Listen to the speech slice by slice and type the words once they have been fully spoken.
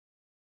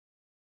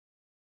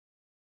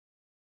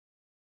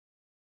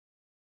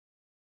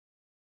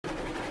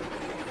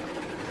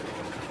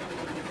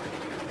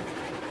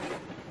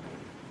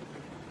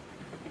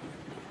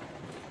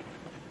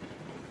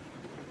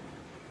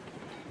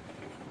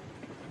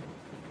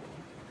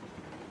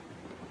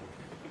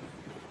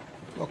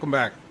Welcome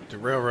back to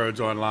Railroads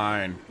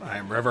Online. I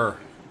am River,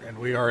 and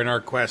we are in our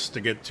quest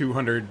to get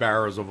 200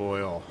 barrels of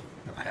oil.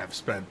 I have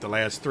spent the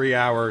last 3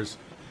 hours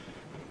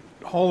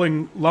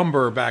hauling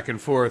lumber back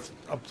and forth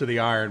up to the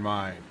iron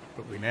mine,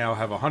 but we now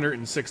have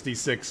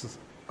 166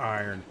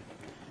 iron,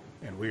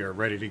 and we are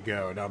ready to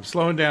go. Now I'm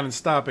slowing down and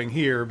stopping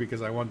here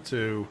because I want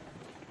to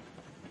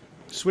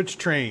switch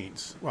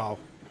trains. Well,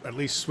 at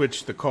least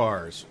switch the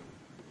cars.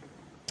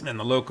 And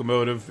the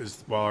locomotive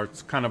is, well,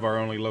 it's kind of our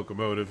only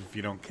locomotive if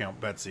you don't count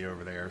Betsy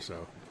over there,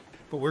 so.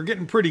 But we're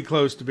getting pretty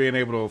close to being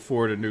able to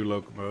afford a new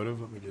locomotive.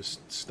 Let me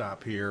just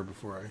stop here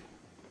before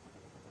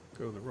I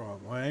go the wrong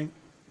way.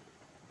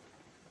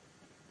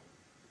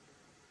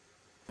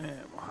 And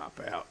we'll hop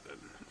out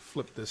and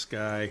flip this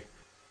guy.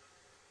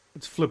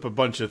 Let's flip a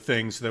bunch of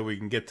things so that we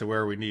can get to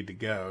where we need to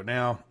go.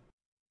 Now,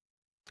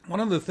 one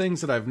of the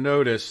things that I've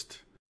noticed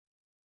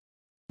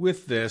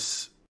with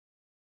this,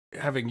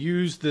 having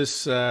used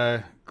this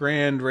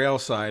Grand rail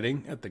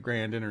siding at the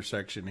Grand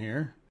intersection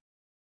here,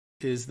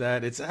 is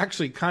that it's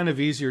actually kind of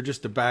easier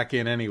just to back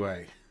in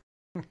anyway.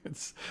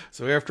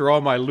 So after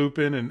all my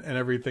looping and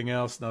everything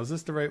else, now is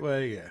this the right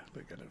way? Yeah,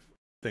 I gotta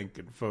think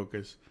and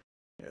focus.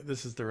 Yeah,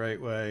 this is the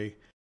right way.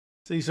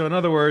 See, so in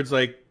other words,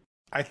 like,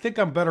 I think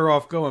I'm better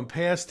off going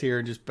past here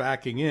and just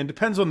backing in.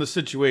 Depends on the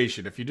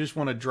situation. If you just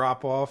want to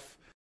drop off,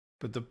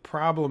 but the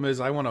problem is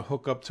I want to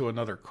hook up to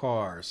another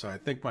car. So I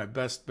think my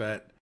best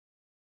bet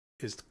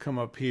is to come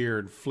up here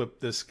and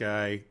flip this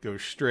guy, go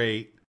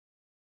straight,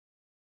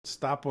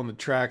 stop on the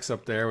tracks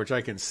up there, which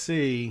I can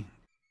see.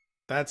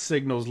 That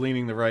signal's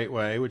leaning the right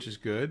way, which is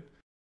good.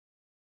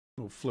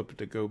 We'll flip it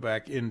to go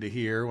back into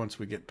here once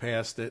we get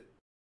past it.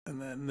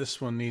 And then this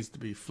one needs to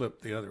be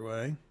flipped the other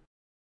way.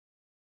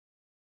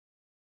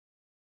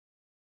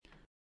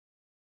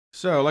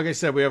 So, like I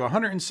said, we have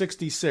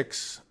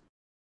 166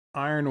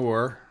 iron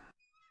ore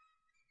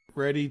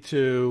ready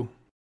to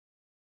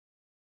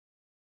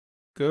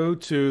go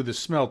to the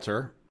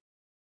smelter.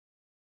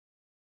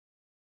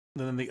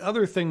 Then the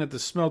other thing that the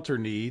smelter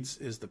needs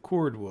is the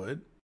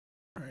cordwood.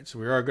 All right, so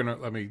we are gonna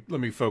let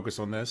me focus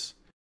on this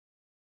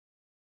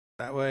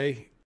that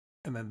way,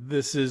 and then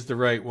this is the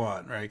right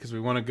one, right? Because we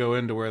want to go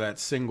into where that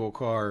single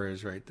car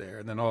is right there,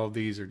 and then all of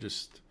these are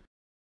just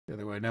the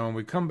other way. Now, when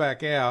we come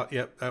back out,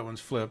 yep, that one's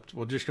flipped.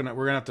 We're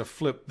gonna have to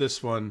flip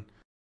this one.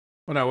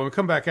 Well, no, when we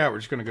come back out, we're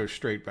just gonna go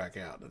straight back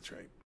out. That's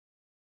right.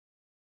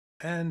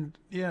 And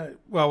yeah,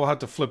 well, we'll have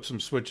to flip some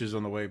switches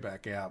on the way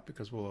back out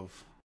because we'll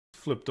have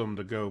flipped them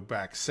to go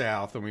back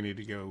south and we need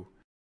to go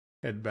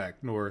head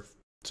back north.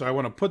 So I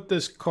want to put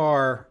this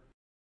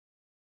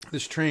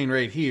train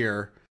right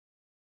here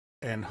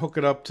and hook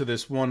it up to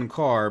this one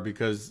car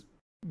because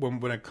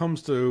when it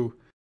comes to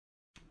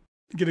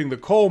getting the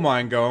coal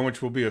mine going,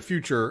 which will be a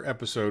future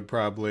episode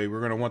probably, we're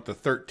going to want the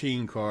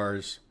 13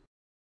 cars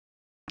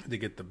to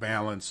get the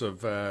balance of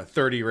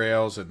 30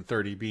 rails and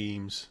 30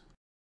 beams.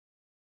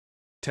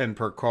 10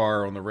 per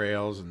car on the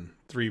rails and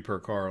 3 per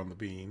car on the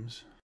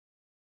beams.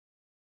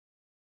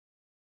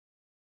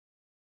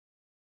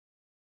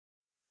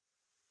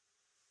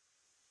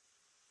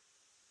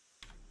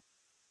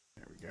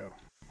 There we go.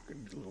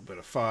 Get a little bit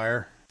of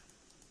fire.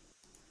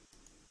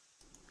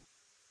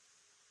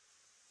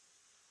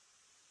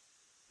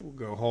 We'll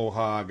go whole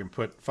hog and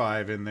put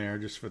 5 in there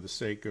just for the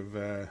sake of...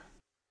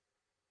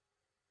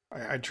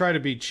 I try to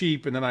be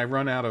cheap and then I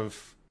run out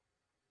of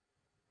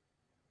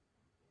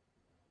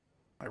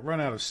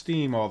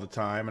steam all the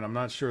time, and I'm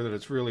not sure that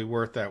it's really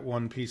worth that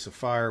one piece of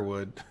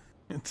firewood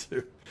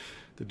to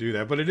do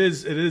that. But it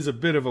is a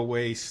bit of a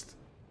waste.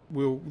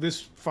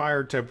 This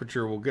fire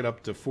temperature will get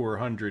up to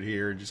 400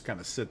 here and just kind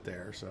of sit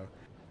there. So,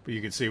 but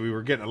you can see we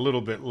were getting a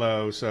little bit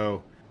low,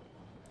 so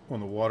on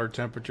the water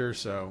temperature.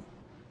 So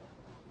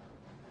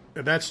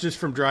that's just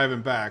from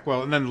driving back.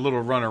 Well, and then a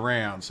little run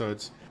around. So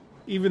it's,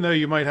 even though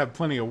you might have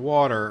plenty of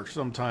water,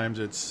 sometimes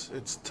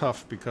it's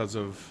tough because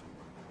of.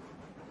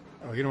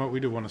 Oh, you know what? We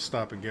do want to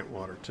stop and get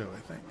water, too, I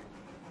think.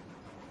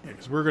 Yeah,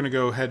 because we're going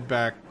to head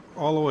back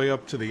all the way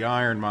up to the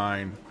iron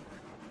mine.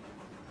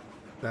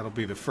 That'll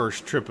be the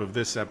first trip of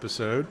this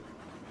episode.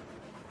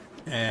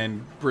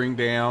 And bring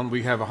down...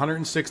 We have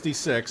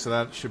 166, so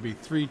that should be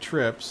 3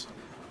 trips.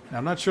 Now,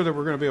 I'm not sure that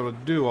we're going to be able to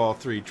do all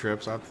 3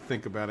 trips. I'll have to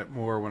think about it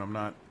more when I'm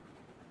not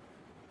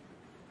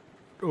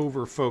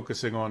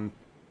over-focusing on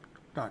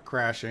not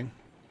crashing.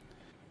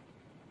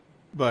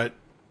 But...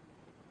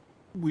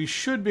 we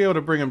should be able to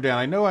bring them down.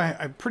 I know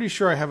I'm pretty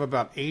sure I have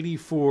about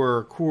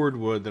 84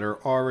 cordwood that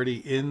are already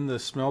in the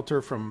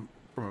smelter from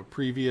a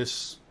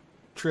previous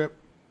trip.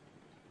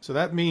 So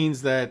that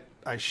means that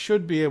I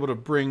should be able to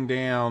bring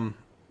down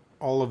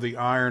all of the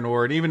iron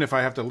ore. And even if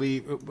I have to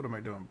leave... oh, what am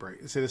I doing?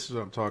 Brake. See, this is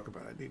what I'm talking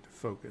about. I need to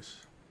focus.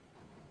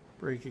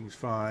 Braking's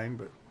fine,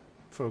 but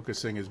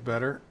focusing is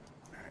better.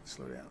 All right,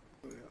 slow down.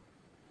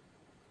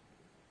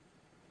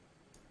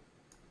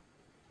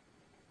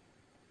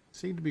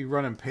 Seem to be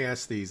running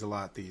past these a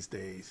lot these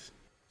days.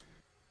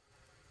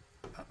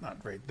 Not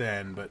right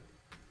then, but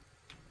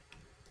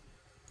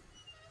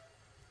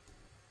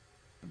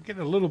I'm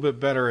getting a little bit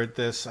better at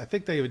this. I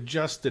think they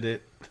adjusted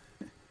it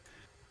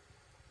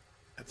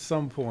at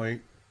some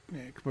point.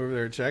 Yeah, come over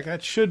there and check.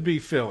 That should be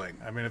filling.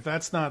 I mean, if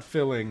that's not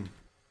filling,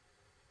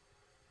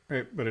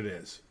 right, but it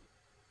is.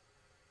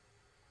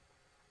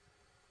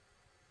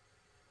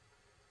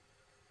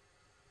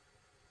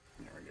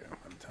 There we go.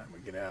 By the time we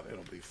get out,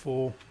 it'll be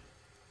full.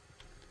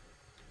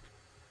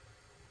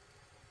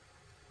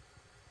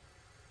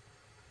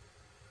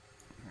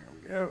 There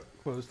we go.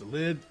 Close the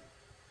lid.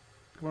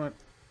 Come on.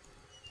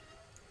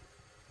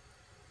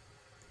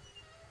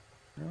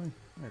 Really?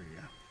 There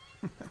you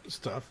go. That was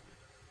tough.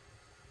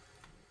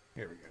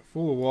 Here we go.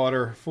 Full of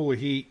water, full of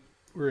heat.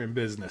 We're in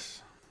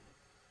business.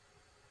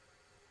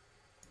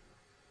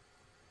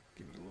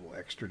 Give it a little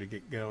extra to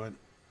get going.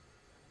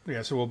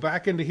 Yeah, so we'll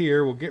back into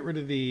here. We'll get rid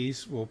of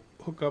these. We'll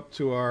hook up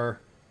to our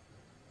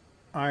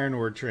iron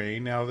ore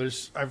train. Now,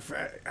 I'm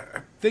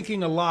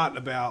thinking a lot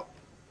about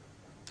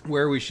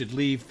where we should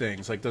leave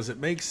things. Like, does it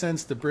make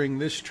sense to bring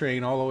this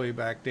train all the way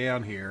back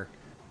down here?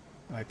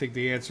 And I think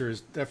the answer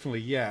is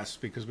definitely yes,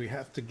 because we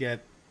have to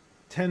get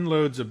 10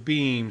 loads of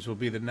beams will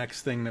be the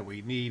next thing that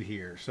we need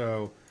here.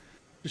 So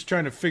just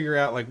trying to figure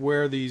out like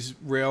where these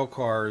rail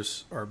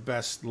cars are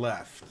best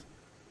left.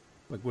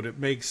 Like, would it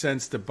make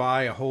sense to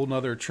buy a whole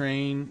nother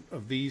train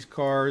of these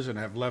cars and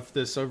have left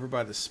this over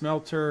by the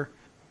smelter?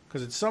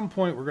 Because at some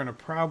point we're going to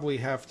probably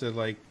have to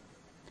like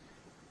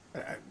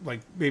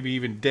maybe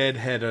even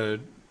deadhead a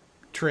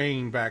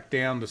train back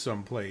down to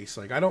some place.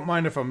 Like, I don't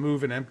mind if I'm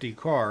moving empty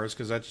cars,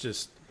 because that's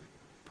just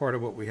part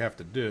of what we have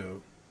to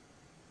do.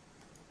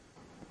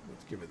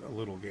 Let's give it a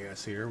little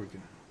gas here. We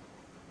can.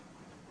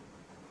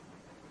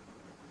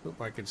 But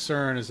my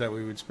concern is that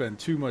we would spend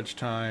too much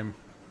time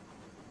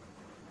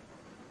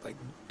like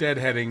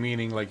deadheading,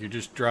 meaning like you're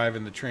just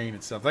driving the train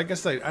itself. I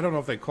guess I don't know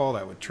if they call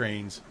that with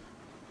trains.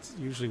 It's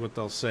usually what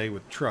they'll say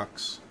with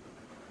trucks,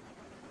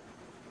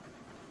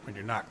 when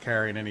you're not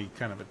carrying any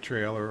kind of a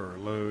trailer or a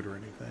load or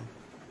anything.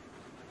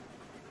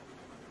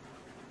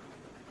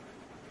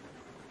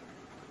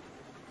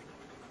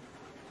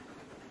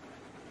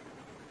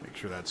 Make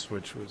sure that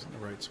switch was in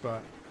the right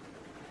spot.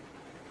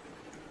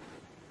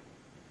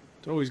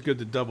 It's always good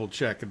to double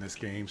check in this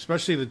game,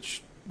 especially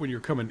when you're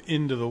coming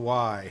into the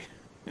Y.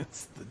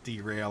 It's the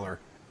derailer.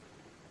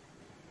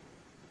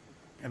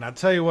 And I'll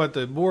tell you what,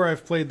 the more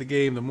I've played the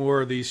game, the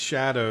more of these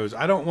shadows.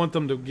 I don't want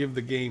them to give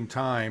the game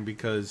time,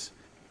 because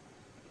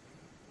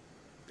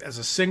as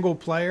a single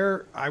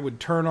player, I would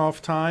turn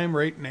off time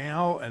right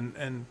now.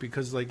 And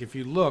because, like, if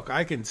you look,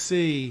 I can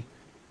see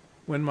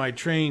when my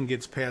train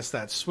gets past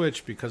that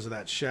switch because of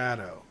that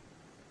shadow.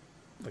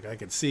 Like, I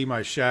can see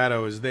my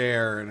shadow is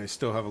there, and I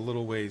still have a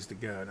little ways to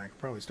go. And I can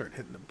probably start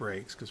hitting the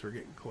brakes because we're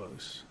getting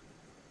close.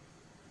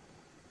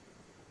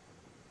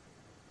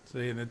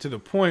 See, and to the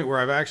point where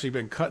I've actually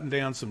been cutting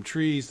down some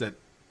trees that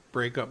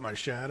break up my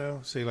shadow.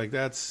 See, like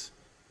that's...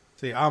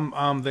 See,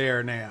 I'm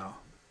there now.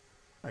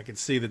 I can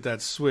see that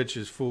that switch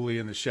is fully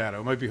in the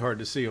shadow. It might be hard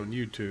to see on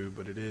YouTube,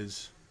 but it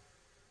is.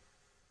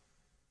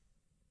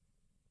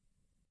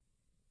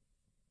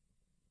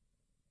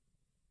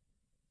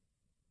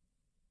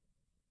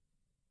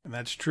 And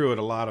that's true at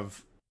a lot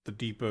of the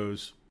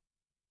depots.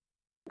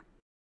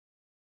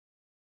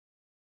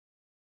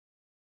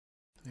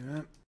 See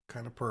that?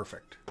 Kind of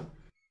perfect.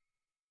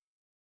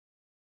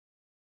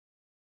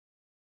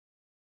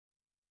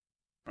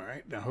 All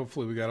right, now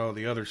hopefully we got all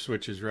the other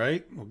switches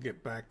right. We'll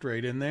get backed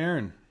right in there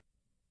and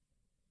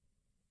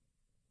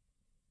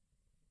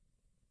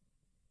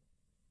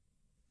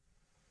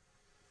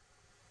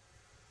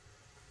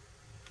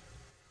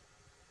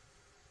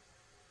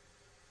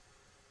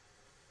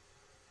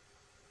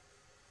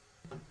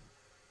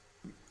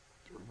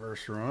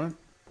reverser on.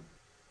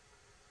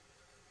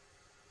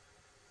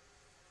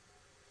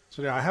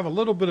 So now I have a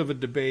little bit of a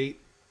debate.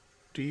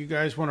 Do you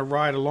guys want to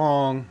ride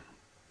along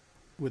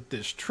with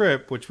this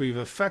trip, which we've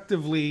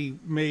effectively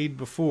made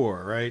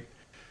before, right?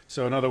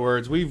 So in other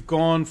words, we've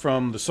gone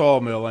from the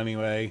sawmill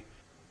anyway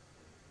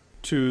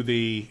to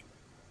the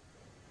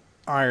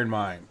iron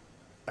mine.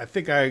 I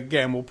think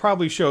again, we'll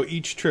probably show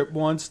each trip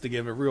once to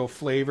give a real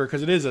flavor,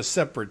 because it is a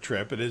separate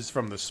trip. It is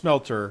from the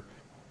smelter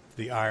to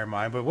the iron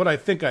mine. But what I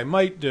think I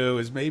might do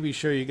is maybe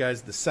show you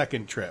guys the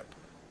second trip,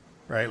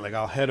 right? Like,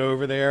 I'll head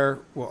over there.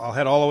 Well, I'll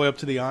head all the way up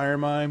to the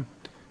iron mine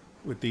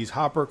with these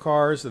hopper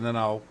cars, and then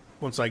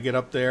once I get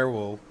up there,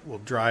 we'll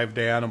drive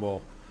down and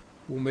we'll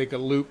make a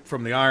loop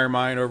from the iron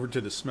mine over to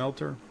the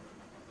smelter.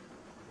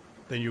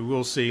 Then you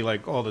will see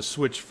like all the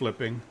switch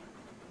flipping.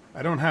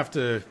 I don't have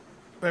to,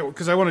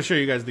 because I want to show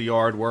you guys the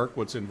yard work,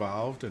 what's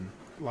involved, and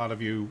a lot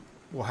of you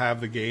will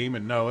have the game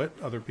and know it.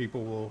 Other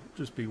people will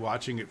just be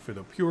watching it for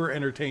the pure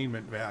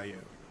entertainment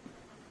value.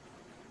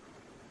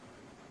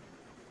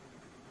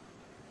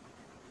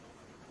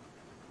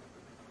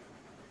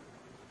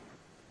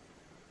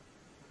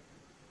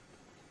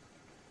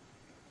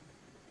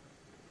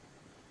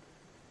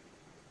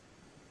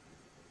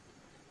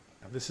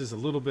 This is a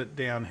little bit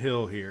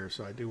downhill here,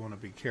 so I do want to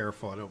be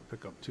careful I don't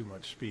pick up too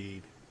much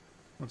speed.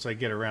 Once I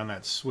get around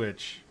that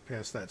switch,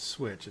 past that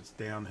switch, it's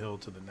downhill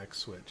to the next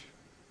switch.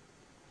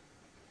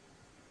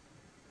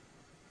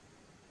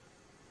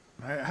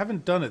 I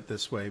haven't done it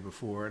this way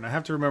before, and I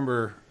have to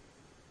remember,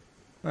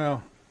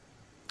 well,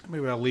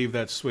 maybe I'll leave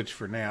that switch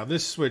for now.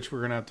 This switch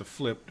we're going to have to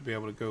flip to be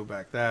able to go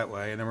back that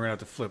way, and then we're going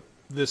to have to flip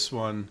this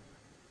one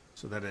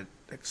so that it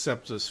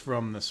accepts us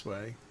from this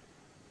way.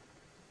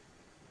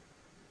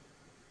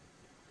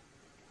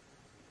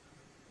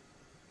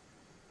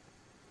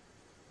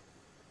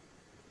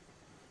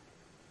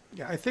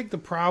 Yeah, I think the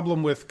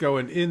problem with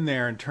going in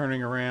there and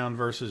turning around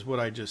versus what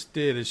I just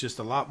did is just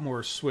a lot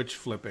more switch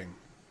flipping.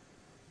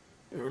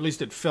 Or at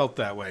least it felt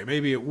that way.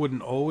 Maybe it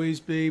wouldn't always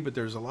be, but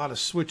there's a lot of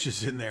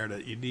switches in there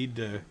that you need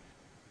to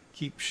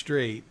keep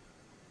straight.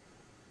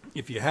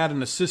 If you had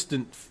an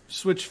assistant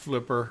switch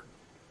flipper,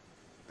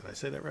 did I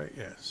say that right?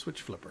 Yeah,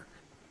 switch flipper.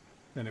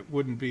 Then it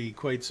wouldn't be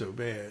quite so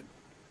bad.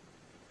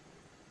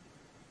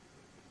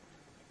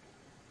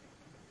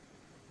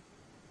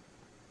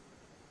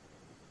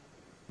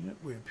 Yep,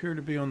 we appear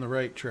to be on the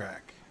right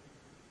track.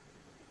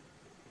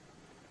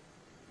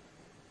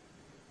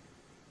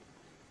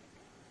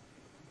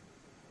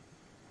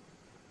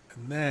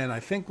 And then I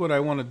think what I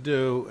want to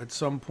do at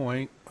some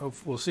point,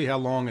 we'll see how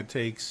long it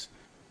takes.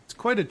 It's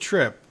quite a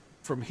trip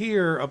from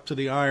here up to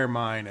the iron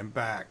mine and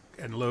back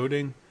and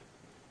loading.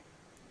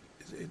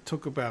 It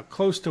took about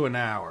close to an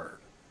hour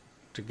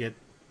to get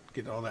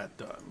all that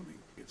done. Let me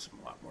get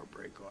a lot more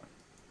brake on.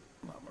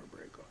 A lot more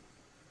brake on.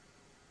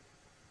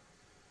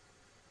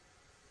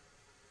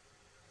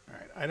 All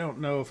right, I don't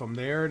know if I'm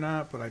there or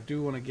not, but I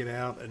do want to get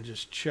out and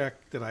just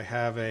check that I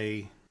have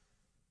a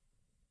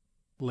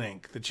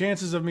link. The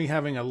chances of me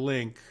having a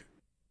link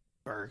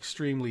are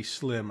extremely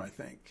slim, I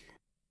think.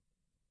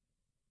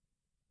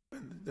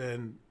 And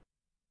then,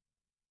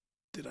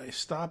 did I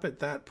stop it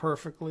that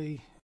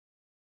perfectly?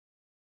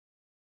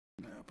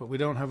 No, but we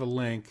don't have a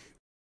link.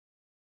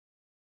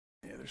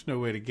 Yeah, there's no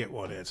way to get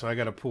one in, so I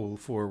got to pull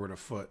forward a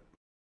foot.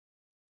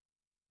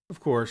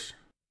 Of course.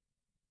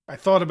 I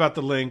thought about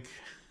the link,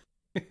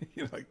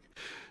 like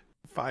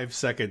 5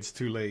 seconds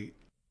too late.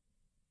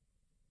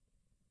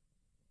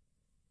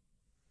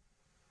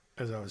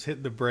 As I was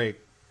hitting the brake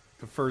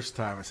the first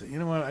time, I said, you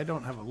know what, I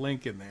don't have a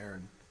link in there.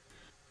 And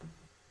it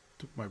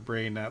took my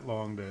brain that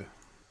long to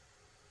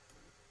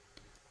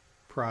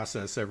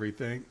process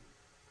everything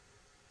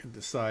and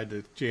decide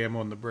to jam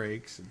on the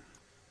brakes. And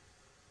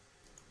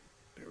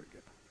there we go.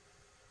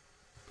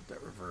 Put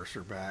that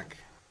reverser back.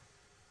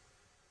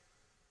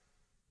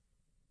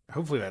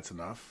 Hopefully that's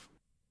enough.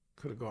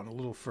 Could have gone a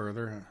little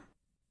further.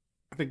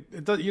 I think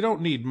you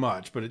don't need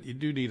much, but you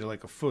do need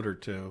like a foot or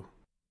two.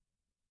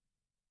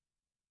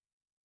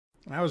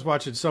 I was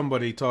watching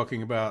somebody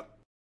talking about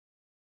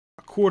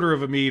 1/4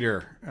 of a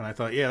meter, and I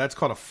thought, yeah, that's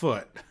called a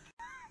foot.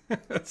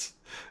 that's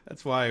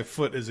why a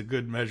foot is a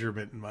good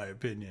measurement, in my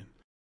opinion.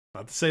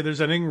 Not to say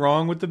there's anything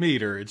wrong with the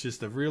meter. It's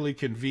just a really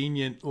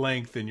convenient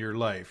length in your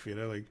life. You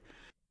know, like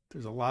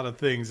there's a lot of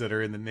things that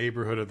are in the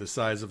neighborhood of the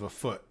size of a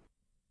foot.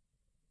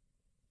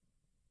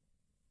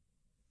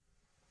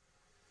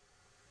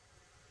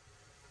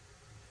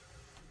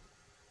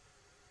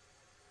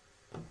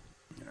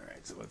 All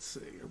right, so let's see.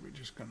 Are we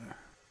just going to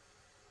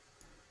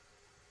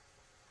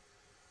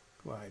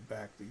glide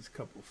back these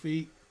couple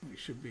feet? We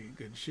should be in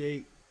good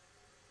shape.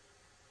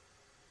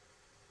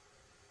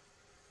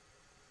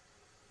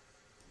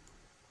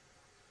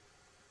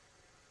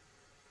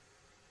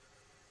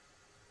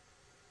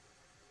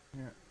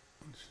 Yeah,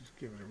 let's just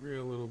give it a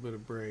real little bit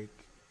of brake.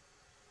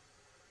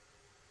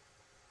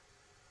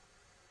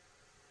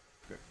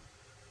 Okay.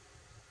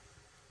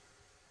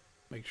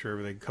 Make sure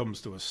everything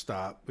comes to a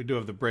stop. We do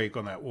have the brake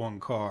on that one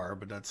car,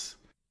 but that's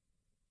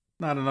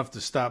not enough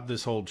to stop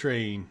this whole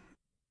train.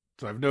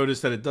 So I've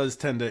noticed that it does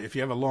tend to, if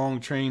you have a long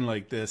train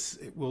like this,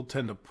 it will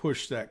tend to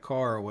push that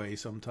car away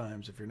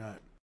sometimes if you're not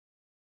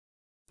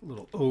a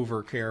little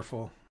over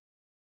careful.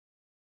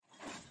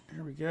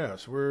 Here we go.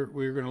 So we're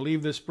going to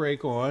leave this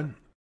brake on.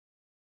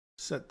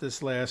 Set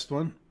this last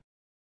one.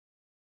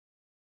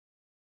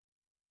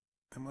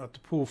 And we'll have to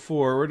pull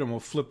forward and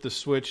we'll flip the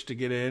switch to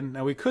get in.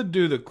 Now we could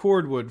do the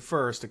cordwood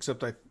first,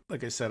 except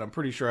like I said, I'm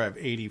pretty sure I have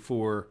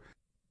 84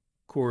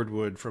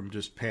 cordwood from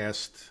just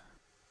past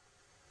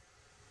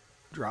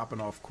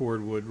dropping off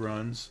cordwood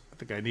runs. I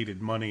think I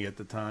needed money at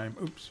the time.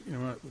 Oops, you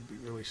know what would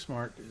be really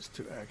smart is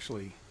to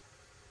actually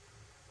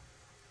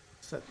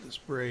set this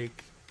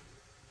brake.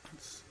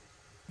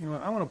 You know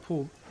what, I want to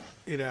pull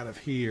it out of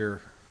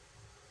here.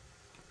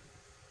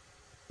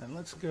 And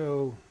let's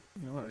go,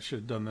 you know what, I should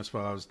have done this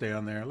while I was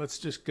down there. Let's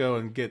just go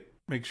and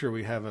make sure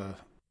we have a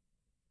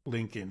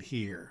link in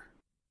here.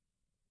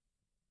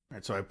 All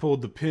right, so I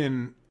pulled the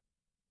pin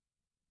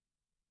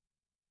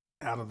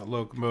out of the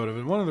locomotive.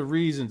 And one of the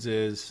reasons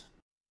is,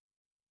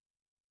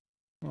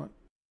 what?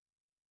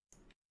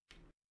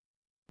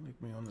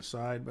 Make me on the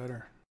side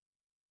better.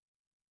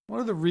 One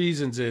of the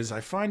reasons is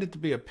I find it to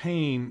be a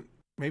pain.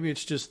 Maybe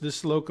it's just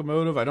this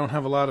locomotive. I don't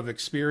have a lot of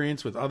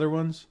experience with other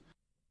ones,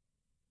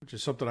 which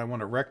is something I want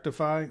to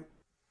rectify.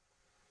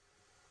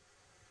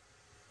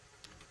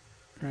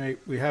 Right,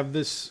 we have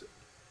this,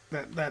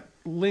 that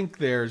link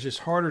there is just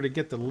harder to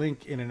get the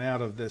link in and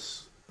out of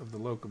the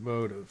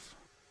locomotive.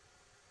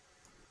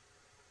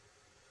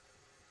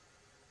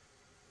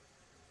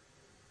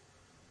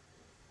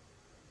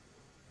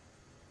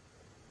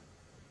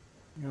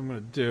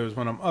 do is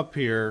when I'm up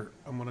here,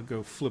 I'm going to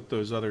go flip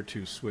those other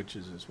two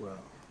switches as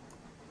well.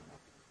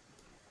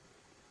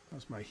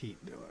 How's my heat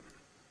doing?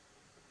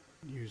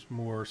 Use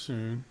more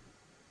soon.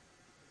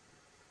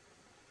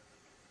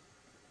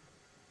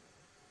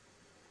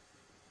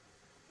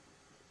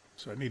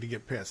 So I need to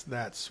get past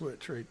that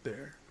switch right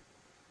there.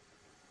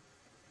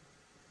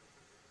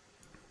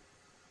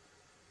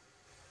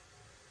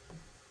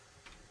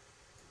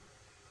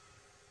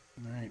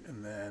 All right,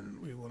 and then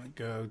we want to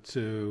go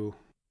to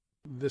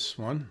this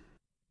one.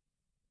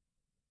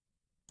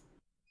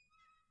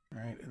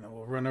 All right, and then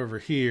we'll run over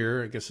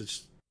here. I guess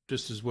it's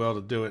just as well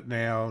to do it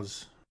now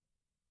as...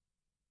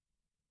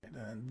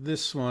 And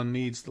this one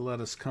needs to let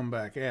us come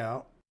back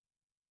out.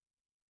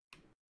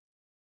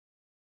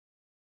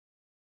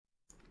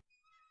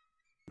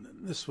 And then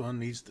this one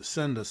needs to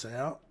send us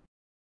out.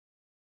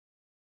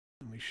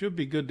 And we should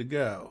be good to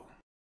go.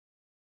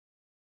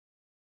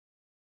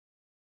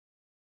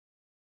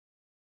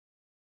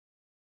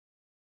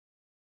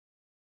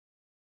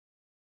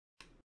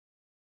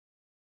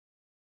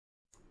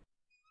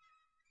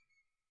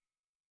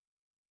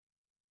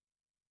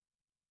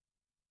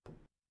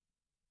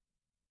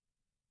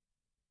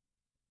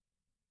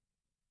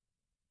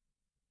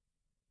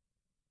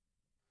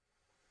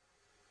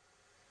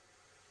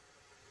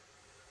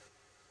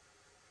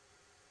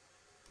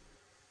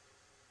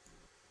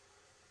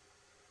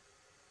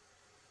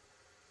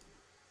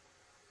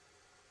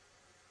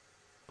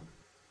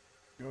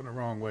 Going the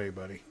wrong way,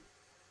 buddy.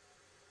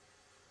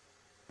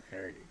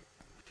 There you go.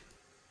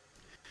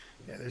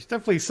 Yeah, there's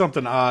definitely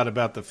something odd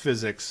about the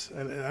physics.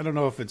 I don't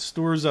know if it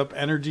stores up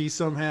energy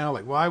somehow.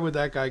 Like, why would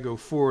that guy go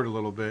forward a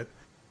little bit?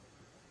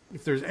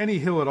 If there's any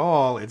hill at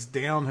all, it's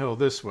downhill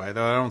this way.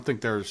 Though I don't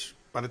think there's...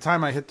 By the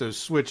time I hit those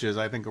switches,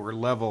 I think we're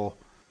level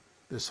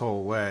this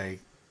whole way.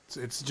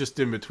 It's just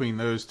in between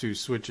those two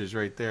switches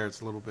right there.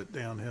 It's a little bit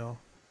downhill.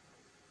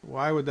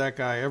 Why would that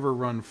guy ever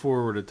run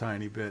forward a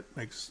tiny bit?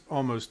 Makes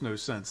almost no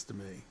sense to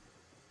me.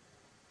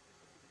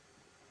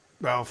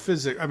 Well,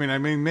 I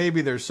mean,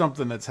 maybe there's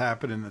something that's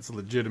happening that's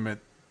legitimate,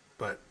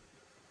 but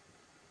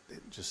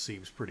it just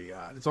seems pretty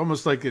odd. It's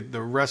almost like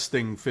the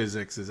resting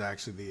physics is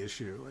actually the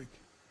issue, like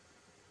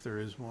if there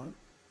is one.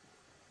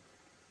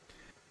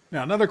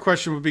 Now, another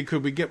question would be,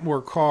 could we get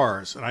more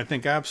cars? And I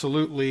think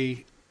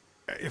absolutely,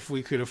 if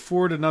we could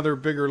afford another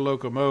bigger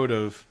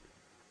locomotive,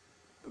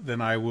 then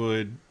I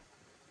would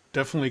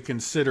definitely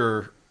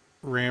consider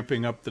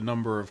ramping up the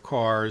number of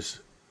cars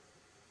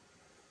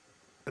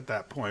at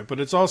that point. But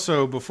it's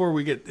also, before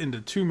we get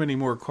into too many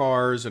more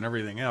cars and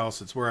everything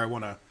else, it's where I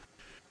want to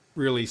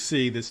really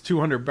see this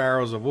 200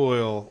 barrels of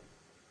oil.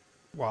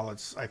 While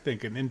it's, I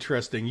think, an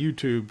interesting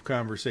YouTube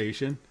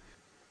conversation,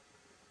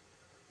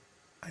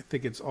 I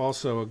think it's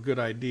also a good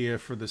idea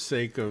for the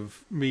sake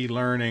of me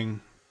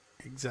learning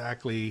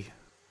exactly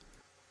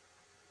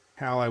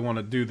how I want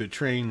to do the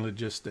train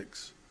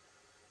logistics.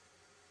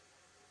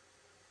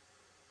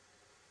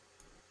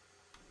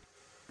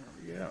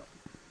 Yeah.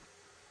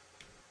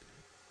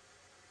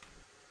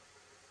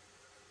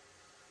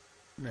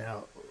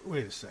 Now,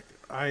 wait a second.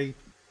 I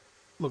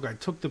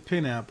took the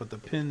pin out, but the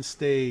pin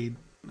stayed.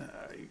 Nah,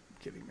 are you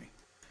kidding me?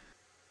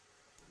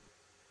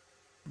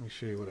 Let me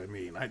show you what I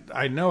mean.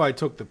 I know I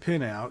took the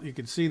pin out. You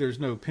can see there's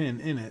no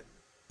pin in it,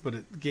 but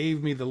it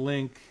gave me the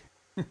link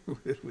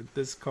with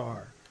this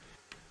car.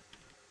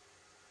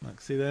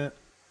 Look, see that?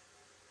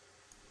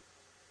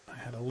 I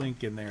had a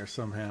link in there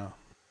somehow.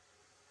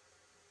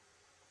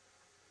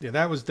 Yeah,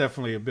 that was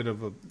definitely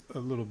a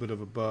little bit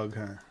of a bug,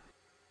 huh?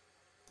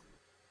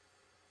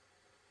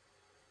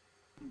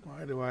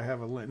 Why do I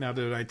have a link? Now,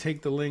 did I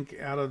take the link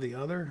out of the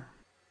other?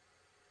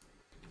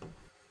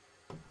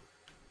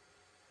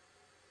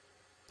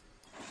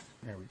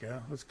 There we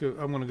go. Let's go.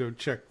 I'm going to go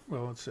check.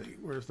 Well, let's see.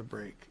 Where's the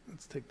brake?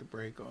 Let's take the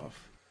brake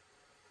off.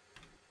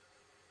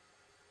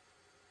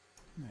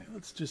 Yeah,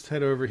 let's just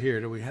head over here.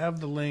 Do we have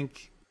the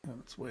link? Oh,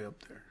 it's way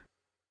up there.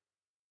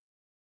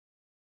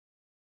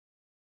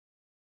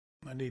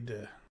 I need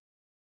to...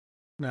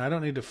 No, I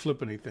don't need to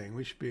flip anything.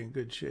 We should be in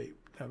good shape.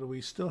 Now, do we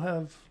still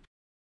have...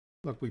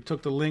 Look, we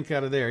took the link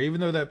out of there.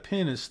 Even though that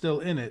pin is still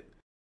in it,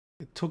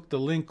 it took the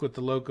link with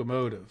the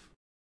locomotive.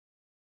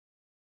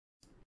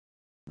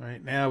 All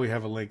right, now we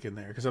have a link in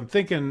there. Because I'm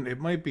thinking it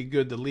might be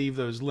good to leave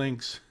those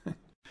links.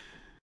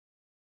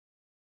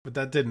 But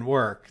that didn't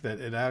work. That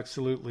it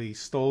absolutely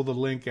stole the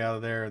link out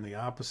of there in the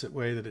opposite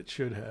way that it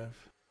should have.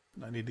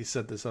 I need to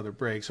set this other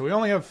brake. So we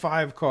only have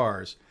 5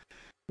 cars.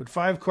 But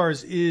 5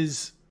 cars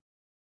is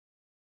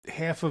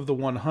half of the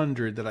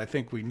 100 that I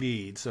think we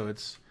need. So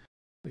it's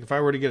like if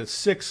I were to get a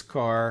 6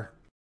 car,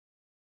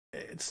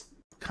 it's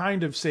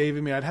kind of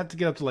saving me. I'd have to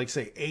get up to, like,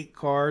 say 8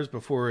 cars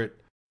before it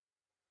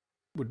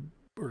would,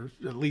 or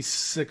at least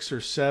 6 or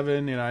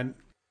 7, you know,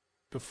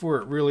 before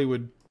it really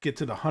would get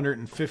to the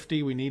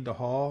 150 we need to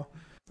haul.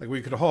 Like,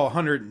 we could haul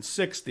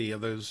 160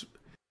 of those.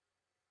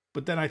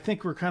 But then I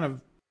think we're kind of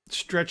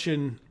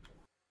stretching,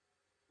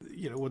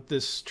 you know, what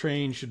this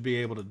train should be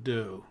able to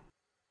do.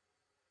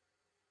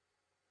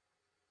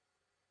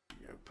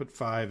 Yeah, put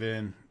 5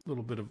 in. A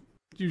little bit of,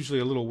 usually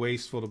a little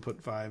wasteful to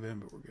put 5 in,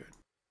 but we're good.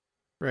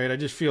 right? I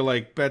just feel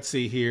like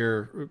Betsy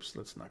here. Oops,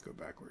 let's not go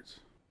backwards.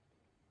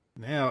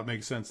 Now it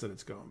makes sense that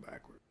it's going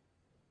backwards.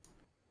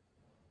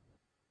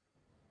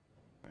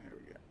 There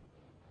we go.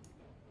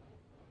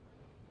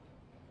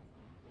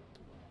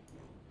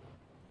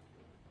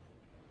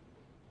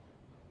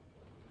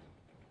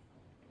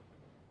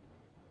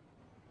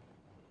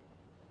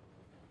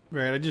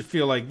 Right, I just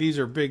feel like these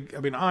are big.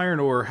 I mean, iron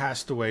ore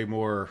has to weigh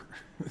more,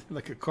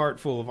 like a cart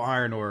full of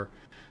iron ore.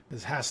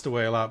 This has to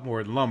weigh a lot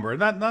more than lumber.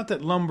 Not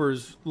that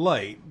lumber's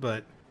light,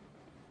 but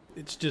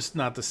it's just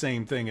not the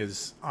same thing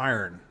as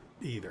iron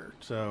either.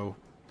 So,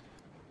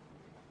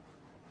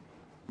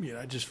 yeah,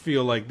 I just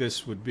feel like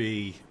this would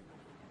be,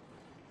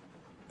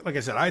 like I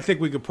said, I think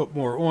we could put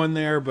more on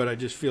there, but I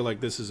just feel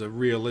like this is a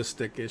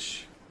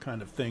realistic-ish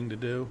kind of thing to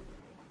do.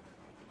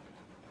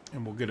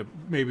 And we'll get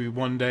maybe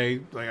one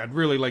day, like I'd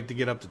really like to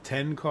get up to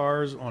 10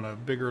 cars on a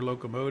bigger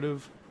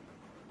locomotive.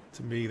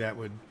 To me, that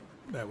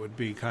would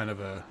be kind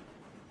of a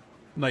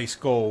nice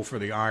goal for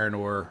the iron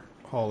ore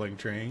hauling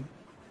train.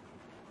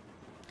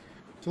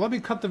 So let me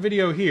cut the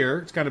video here.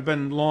 It's kind of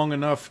been long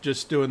enough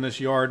just doing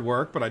this yard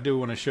work, but I do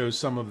want to show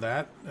some of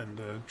that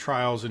and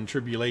trials and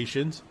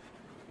tribulations.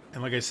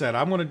 And like I said,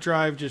 I'm going to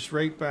drive just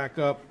right back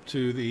up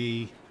to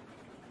the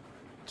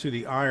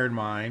iron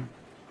mine.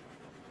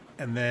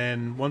 And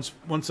then once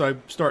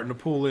I'm starting to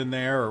pull in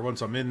there, or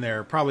once I'm in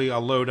there, probably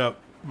I'll load up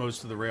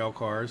most of the rail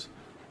cars.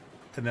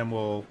 And then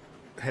we'll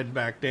head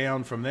back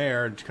down from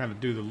there and kind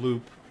of do the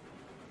loop.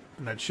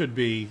 And that should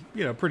be,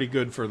 you know, pretty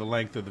good for the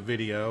length of the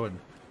video. And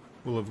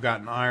we'll have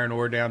gotten iron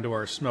ore down to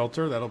our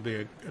smelter. That'll be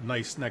a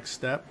nice next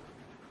step.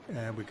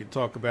 And we could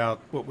talk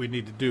about what we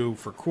need to do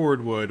for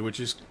cordwood, which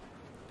is,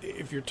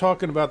 if you're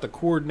talking about the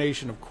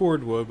coordination of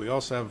cordwood, we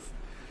also have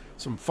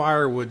some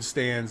firewood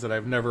stands that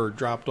I've never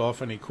dropped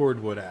off any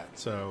cordwood at.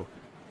 So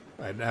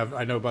I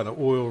know by the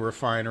oil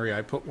refinery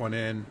I put one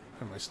in,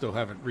 and I still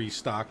haven't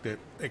restocked it.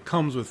 It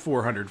comes with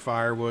 400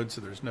 firewood,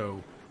 so there's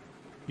no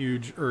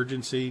huge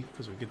urgency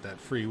because we get that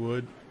free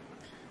wood.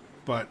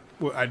 But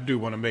I do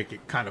want to make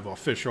it kind of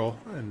official,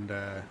 and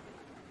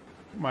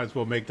might as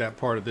well make that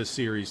part of this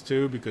series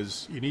too,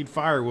 because you need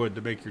firewood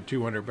to make your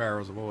 200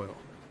 barrels of oil.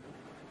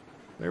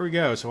 There we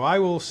go. So I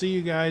will see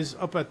you guys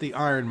up at the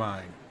iron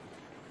mine.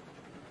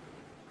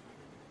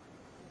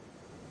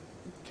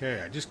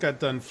 Okay, I just got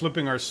done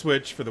flipping our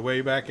switch for the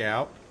way back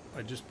out.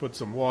 I just put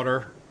some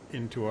water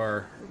into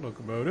our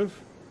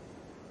locomotive.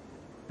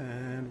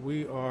 And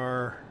we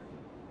are...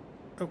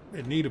 Oh,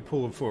 in need of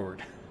pulling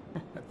forward.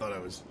 I thought I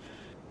was...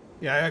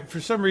 Yeah, for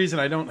some reason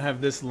I don't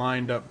have this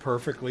lined up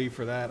perfectly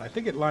for that. I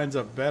think it lines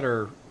up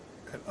better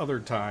at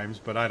other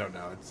times, but I don't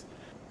know.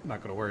 I'm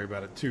not going to worry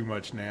about it too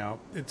much now.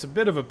 It's a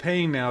bit of a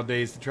pain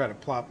nowadays to try to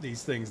plop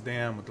these things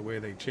down with the way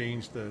they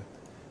changed the...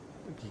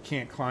 You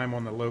can't climb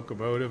on the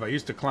locomotive. I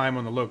used to climb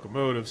on the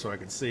locomotive so I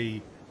could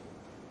see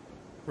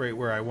right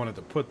where I wanted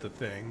to put the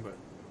thing, but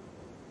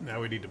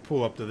now we need to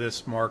pull up to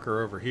this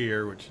marker over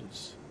here, which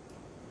is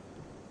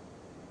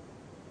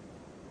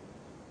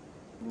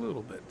a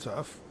little bit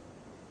tough.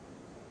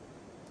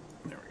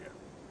 There we go.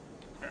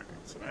 All right,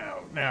 so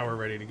now we're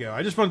ready to go.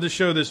 I just wanted to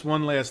show this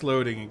one last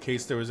loading in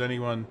case there was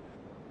anyone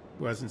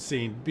who hasn't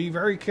seen. Be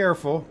very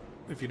careful,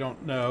 if you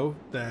don't know,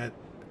 that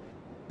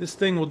this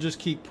thing will just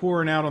keep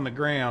pouring out on the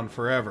ground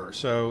forever.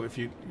 So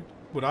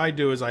what I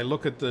do is I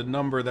look at the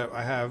number that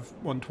I have,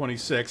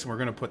 126, and we're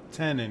going to put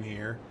 10 in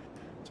here.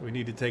 So we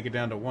need to take it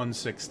down to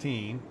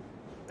 116.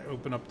 I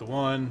open up the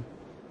one,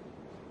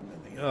 and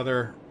then the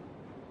other.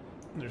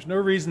 And there's no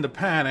reason to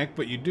panic,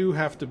 but you do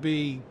have to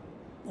be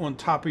on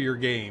top of your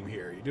game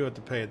here. You do have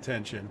to pay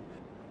attention.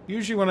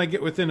 Usually when I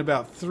get within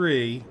about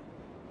 3,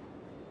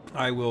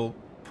 I will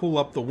pull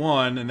up the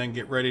one and then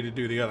get ready to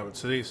do the other one.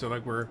 So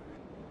like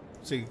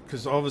see,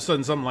 because all of a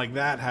sudden something like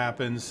that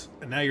happens,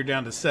 and now you're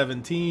down to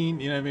 17.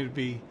 You know what I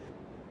mean?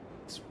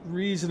 It's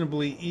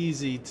reasonably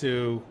easy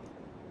to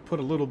put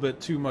a little bit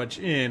too much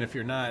in if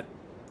you're not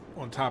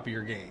on top of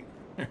your game.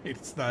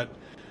 It's not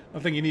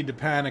nothing you need to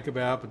panic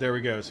about, but there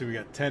we go. So we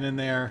got 10 in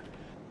there,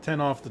 10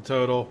 off the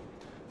total.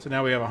 So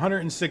now we have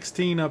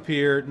 116 up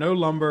here, no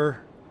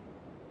lumber,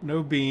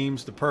 no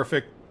beams, the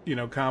perfect, you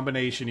know,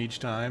 combination each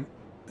time.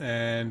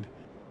 And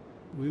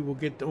we will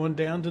get one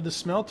down to the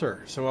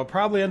smelter. So I'll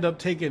probably end up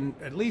taking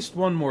at least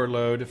one more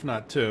load, if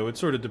not 2. It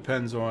sort of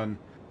depends on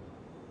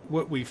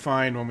what we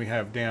find when we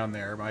have down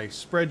there. My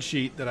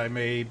spreadsheet that I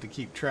made to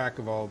keep track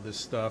of all of this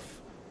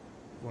stuff.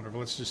 Wonderful.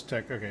 Let's just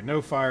check. Okay,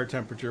 no fire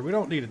temperature. We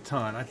don't need a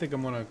ton. I think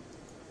I'm going to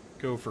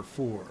go for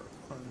 4.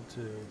 1,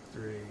 2,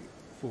 3,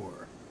 4. All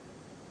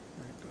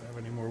right, do I have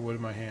any more wood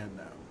in my hand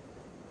now?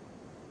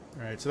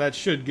 All right, so that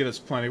should get us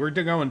plenty. We're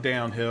going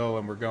downhill,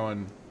 and we're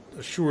going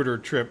a shorter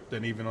trip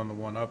than even on the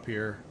one up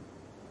here.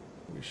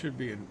 We should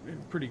be in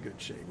pretty good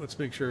shape. Let's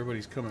make sure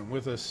everybody's coming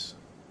with us.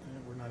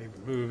 And we're not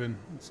even moving.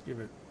 Let's give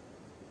it...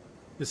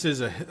 This is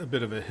a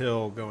bit of a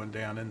hill going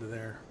down into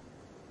there.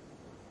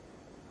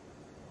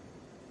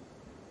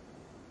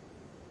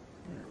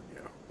 There we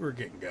go. We're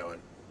getting going.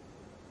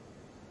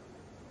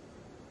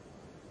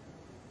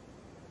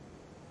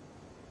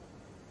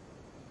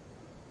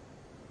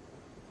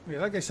 Yeah,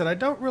 like I said, I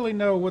don't really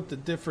know what the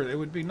different. It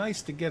would be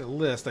nice to get a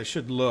list. I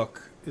should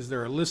look. Is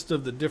there a list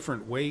of the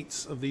different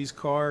weights of these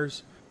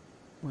cars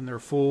when they're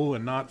full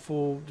and not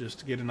full, just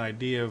to get an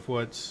idea of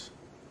what's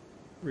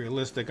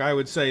realistic? I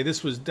would say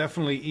this was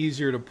definitely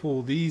easier to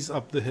pull these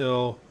up the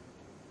hill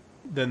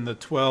than the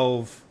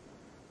 12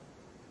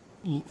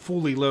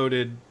 fully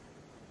loaded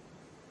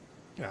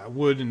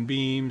wood and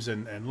beams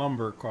and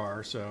lumber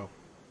car. So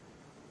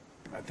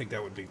I think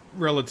that would be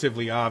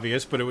relatively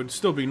obvious, but it would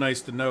still be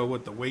nice to know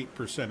what the weight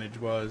percentage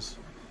was,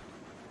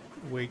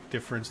 weight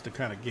difference, to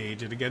kind of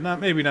gauge it. Again,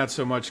 maybe not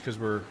so much because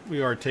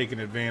we are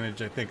taking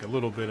advantage, I think, a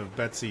little bit of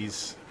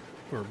Betsy's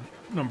or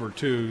number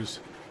two's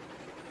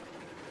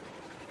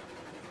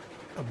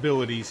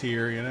abilities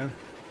here, you know,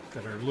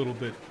 that are a little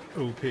bit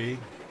OP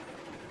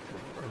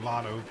or a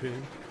lot OP,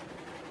 depending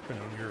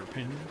on your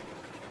opinion.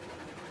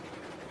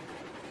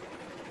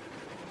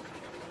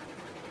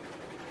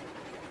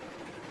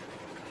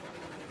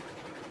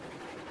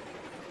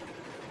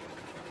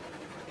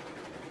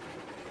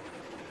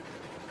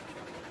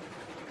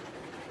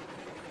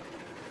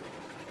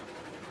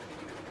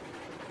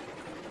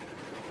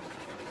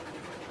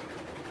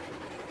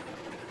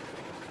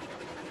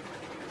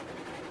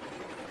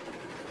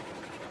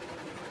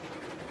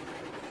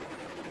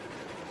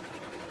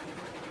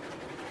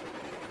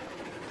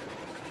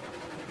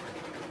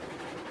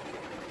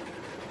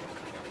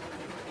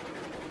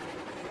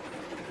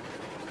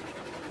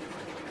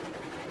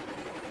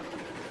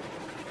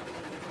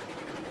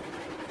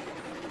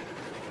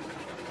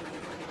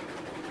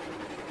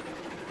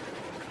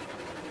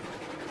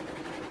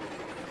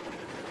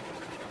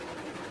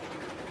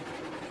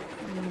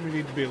 We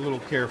need to be a little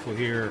careful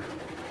here.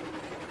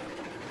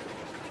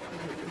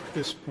 At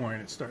this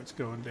point, it starts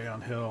going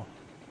downhill.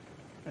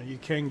 And you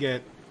can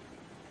get,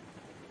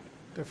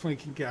 definitely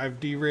can get, I've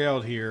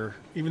derailed here.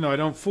 Even though I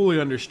don't fully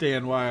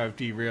understand why I've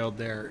derailed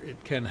there,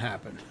 it can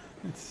happen.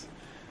 I'm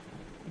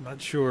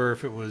not sure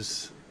if it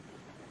was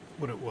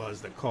what it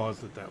was that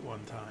caused it that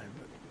one time.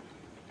 But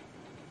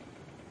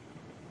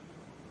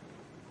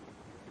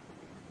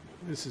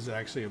this is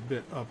actually a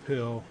bit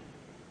uphill.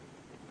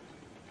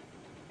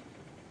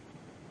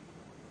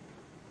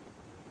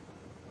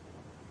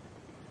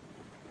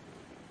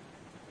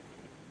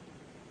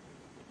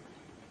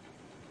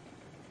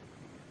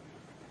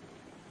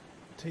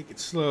 Take it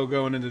slow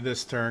going into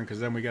this turn, because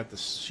then we got the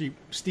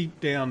steep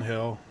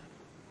downhill.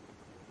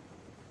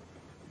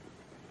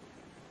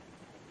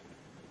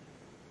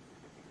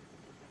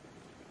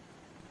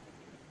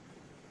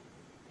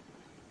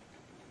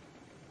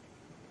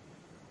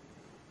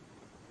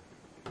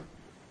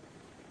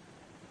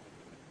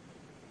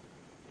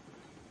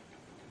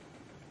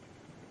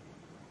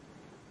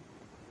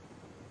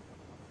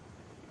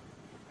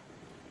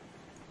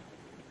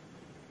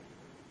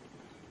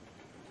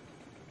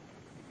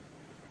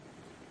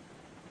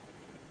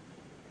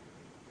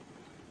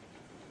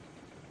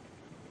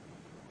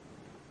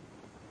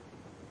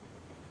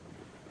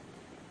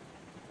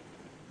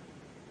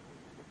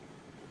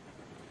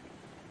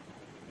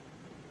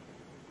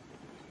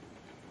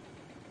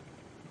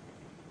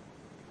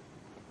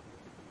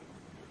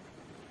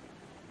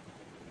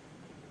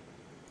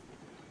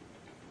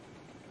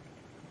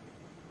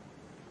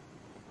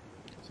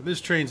 So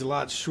this train's a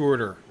lot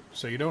shorter,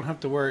 so you don't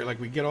have to worry,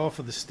 like we get off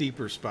of the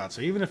steeper spot.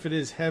 So even if it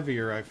is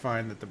heavier, I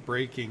find that the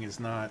braking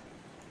is not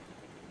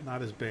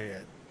as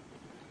bad.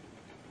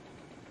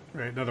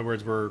 Right? In other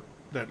words, we're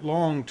that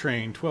long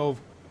train,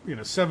 12,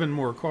 7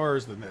 more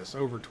cars than this,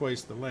 over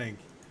twice the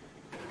length.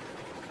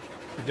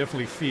 You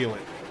definitely feel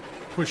it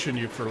pushing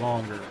you for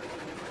longer.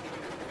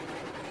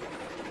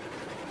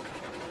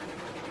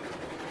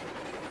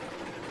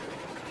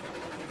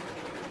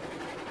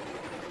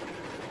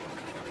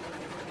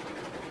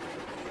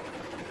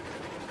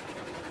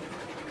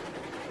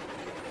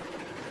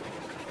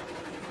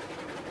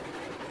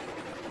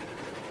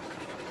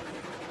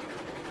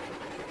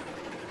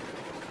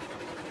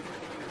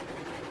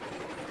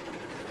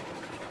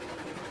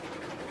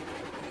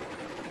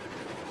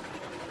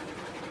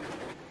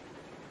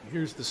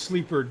 Here's the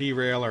sleeper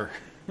derailer.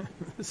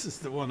 This is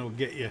the one that'll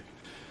get you. It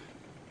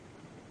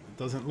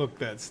doesn't look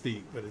that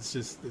steep, but it's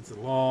a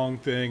long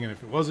thing. And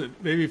if it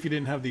wasn't, maybe if you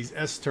didn't have these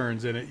S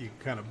turns in it, you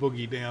could kind of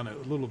boogie down it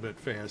a little bit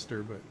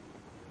faster, but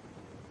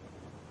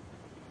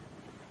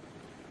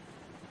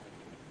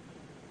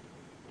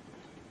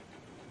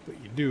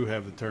you do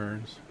have the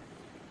turns.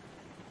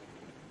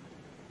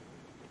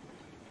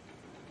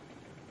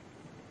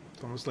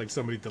 It's almost like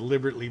somebody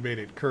deliberately made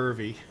it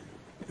curvy.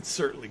 It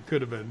certainly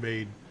could have been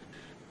made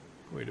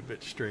quite a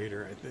bit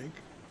straighter, I think.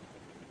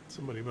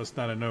 Somebody must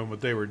not have known what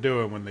they were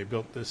doing when they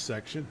built this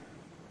section.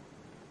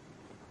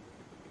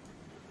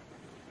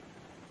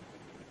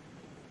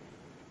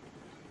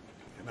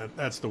 And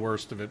that's the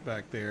worst of it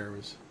back there.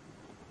 It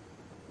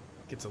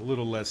gets a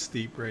little less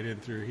steep right in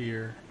through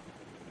here.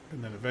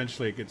 And then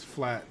eventually it gets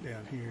flat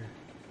down here.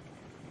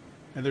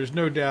 And there's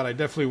no doubt I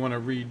definitely want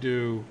to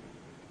redo.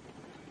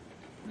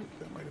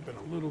 That might have been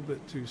a little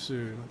bit too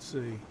soon. Let's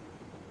see.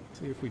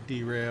 See if we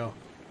derail.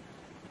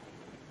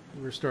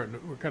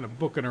 We're kind of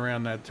booking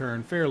around that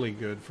turn fairly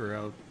good for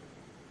how.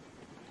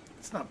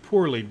 It's not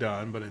poorly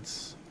done, but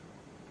it's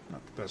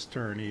not the best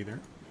turn either.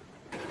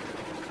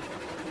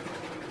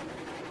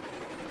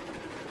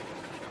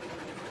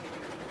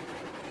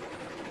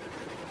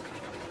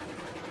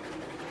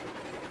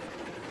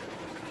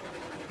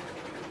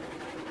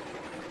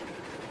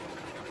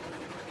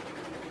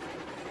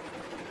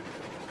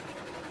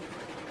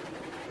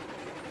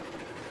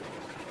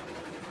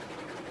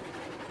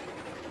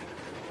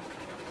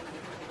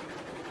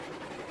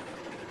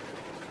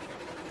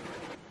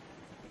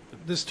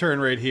 This turn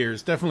right here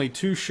is definitely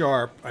too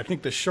sharp. I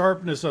think the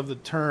sharpness of the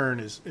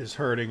turn is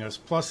hurting us.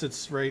 Plus,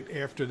 it's right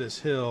after this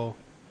hill,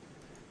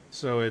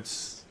 so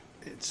it's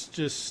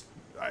just.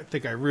 I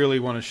think I really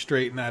want to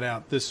straighten that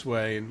out this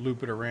way and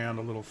loop it around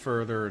a little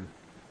further, and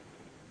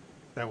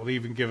that will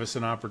even give us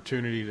an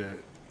opportunity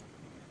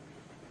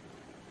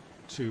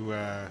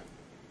to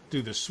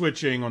do the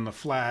switching on the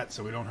flat,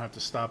 so we don't have to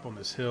stop on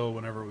this hill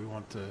whenever we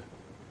want to.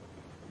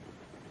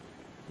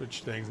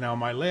 Switch things. Now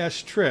my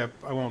last trip,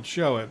 I won't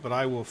show it, but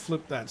I will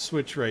flip that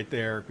switch right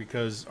there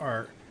because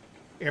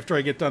after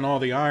I get done all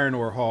the iron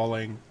ore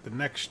hauling, the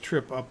next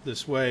trip up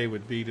this way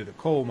would be to the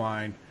coal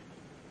mine,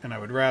 and I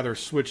would rather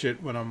switch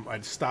it when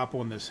I'd stop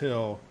on this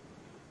hill,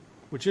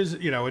 which is,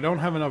 we don't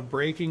have enough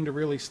braking to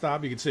really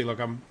stop. You can see, look,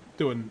 I'm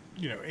doing,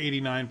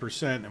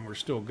 89% and we're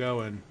still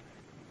going,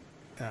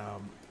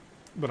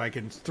 but I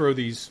can throw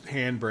these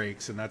hand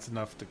brakes and that's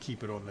enough to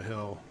keep it on the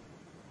hill.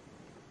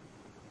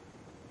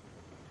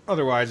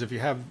 Otherwise, if you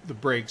have the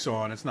brakes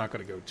on, it's not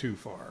going to go too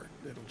far.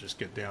 It'll just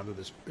get down to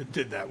this. It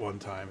did that one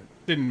time.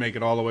 It didn't make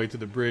it all the way to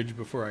the bridge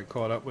before I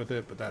caught up with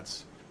it, but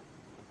that's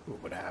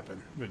what would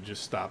happen. It would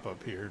just stop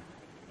up here.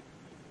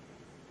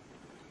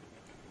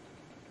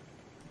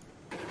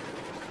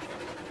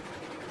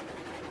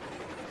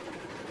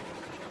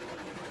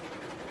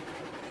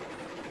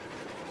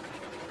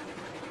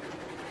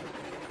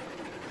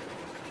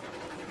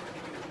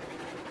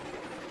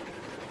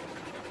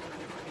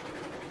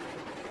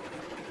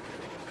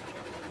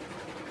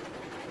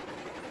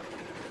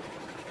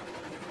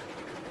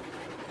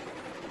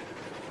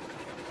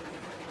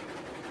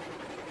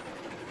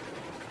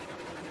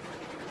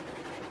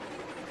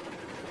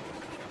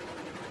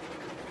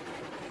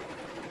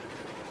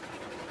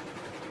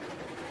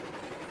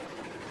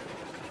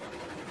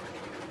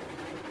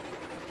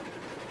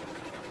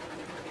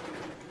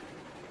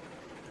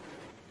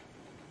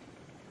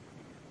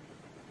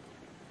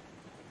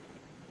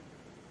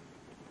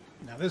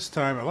 Now this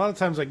time, a lot of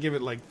times I give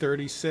it like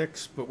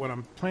 36, but when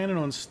I'm planning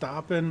on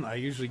stopping, I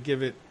usually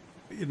give it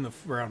in the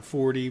around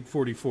 40,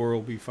 44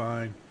 will be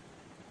fine.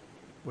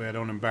 Way I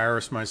don't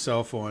embarrass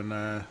myself on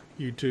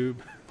YouTube.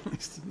 At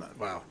least not,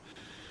 wow,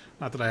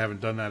 not that I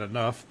haven't done that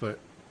enough, but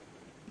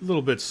a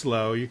little bit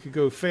slow. You could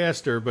go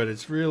faster, but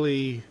it's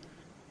really,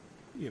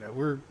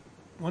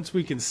 once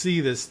we can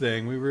see this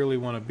thing, we really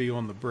want to be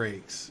on the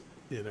brakes,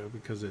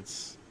 because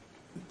it's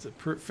a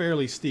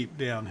fairly steep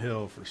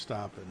downhill for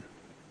stopping.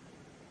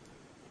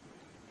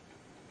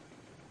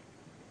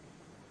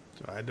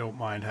 So I don't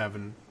mind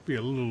be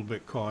a little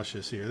bit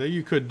cautious here.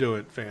 You could do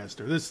it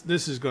faster.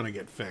 This is going to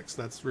get fixed.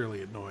 That's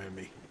really annoying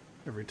me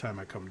every time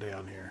I come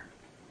down here.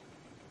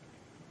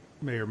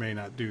 May or may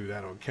not do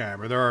that on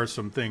camera. There are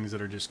some things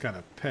that are just kind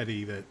of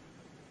petty that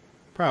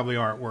probably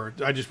aren't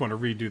worth. I just want to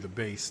redo the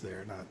base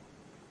there, not.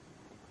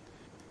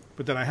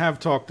 But then I have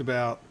talked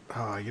about.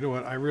 You know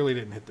what? I really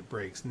didn't hit the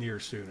brakes near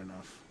soon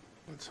enough.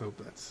 Let's hope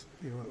that's.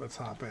 You know what? Let's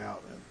hop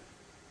out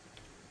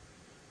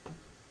and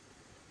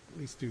at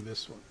least do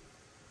this one.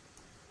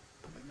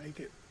 Did I make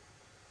it?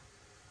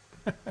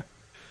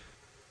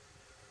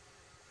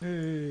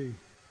 Hey.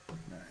 All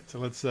right, so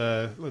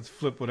let's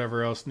flip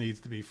whatever else needs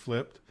to be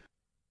flipped.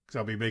 Because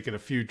I'll be making a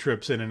few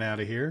trips in and out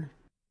of here.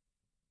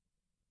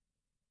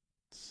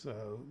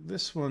 So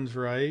this one's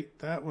right.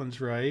 That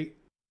one's right.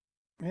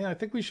 Yeah, I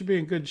think we should be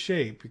in good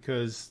shape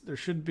because there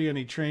shouldn't be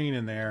any train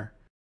in there.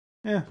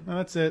 Yeah, no,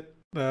 that's it.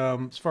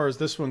 As far as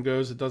this one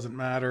goes, it doesn't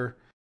matter.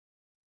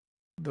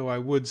 Though I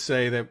would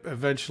say that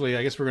eventually,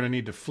 I guess we're going to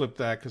need to flip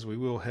that because we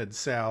will head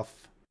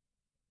south.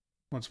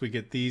 Once we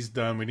get these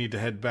done, we need to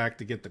head back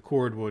to get the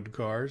cordwood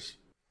cars.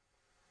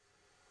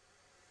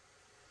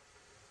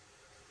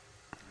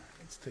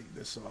 Let's take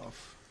this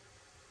off.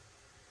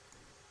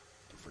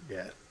 Don't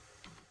forget.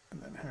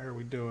 And then how are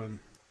we doing?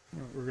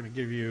 We're going to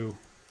give you...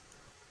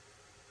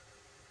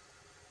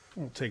 It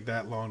won't take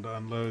that long to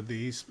unload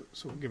these,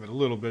 so we'll give it a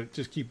little bit.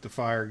 Just keep the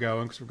fire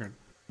going because we're going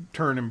to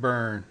turn and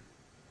burn.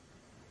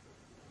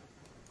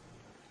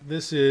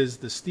 This is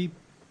the steep.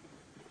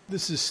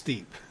 This is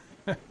steep.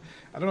 I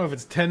don't know if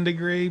it's 10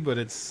 degree, but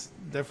it's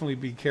definitely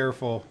be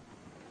careful.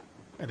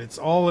 And it's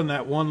all in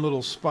that one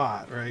little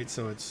spot, right?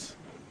 So it's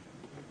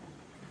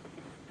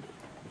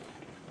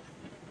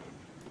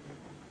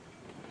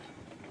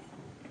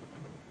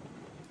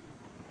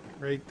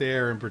right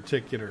there in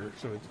particular.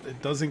 So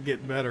it doesn't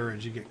get better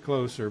as you get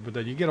closer, but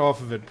then you get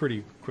off of it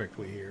pretty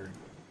quickly here.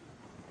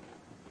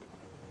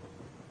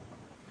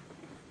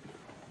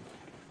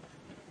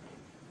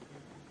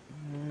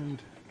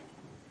 And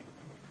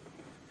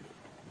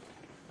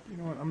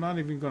I'm not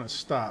even going to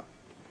stop.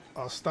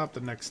 I'll stop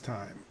the next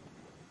time.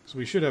 So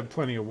we should have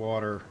plenty of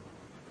water.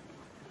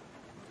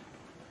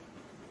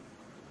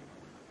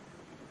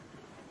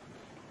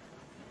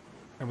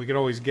 And we could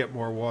always get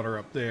more water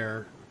up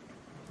there.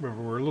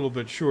 Remember, we're a little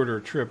bit shorter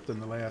trip than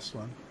the last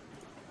one.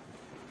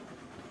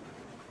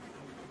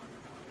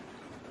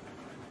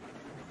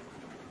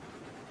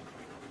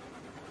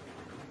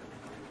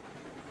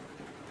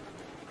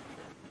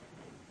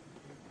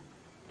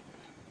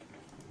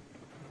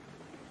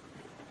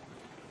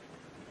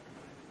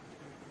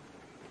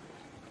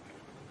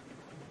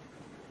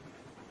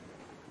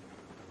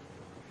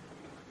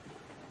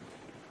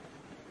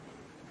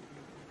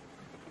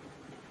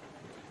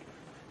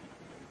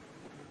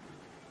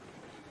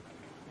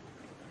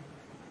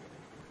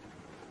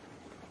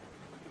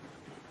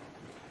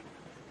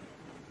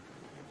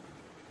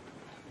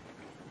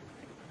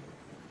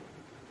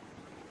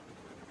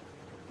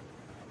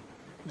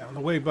 Now, on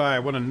the way by, I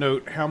want to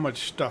note how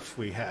much stuff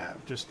we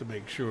have, just to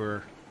make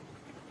sure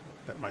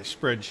that my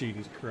spreadsheet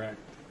is correct.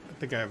 I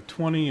think I have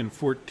 20 and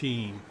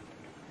 14.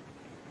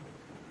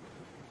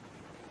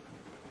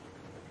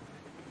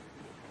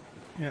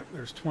 Yep,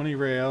 there's 20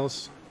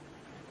 rails.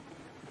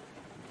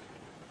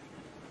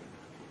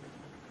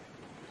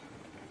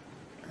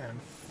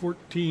 And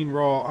 14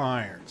 raw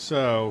iron.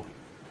 So,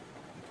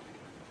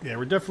 yeah,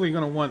 we're definitely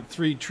going to want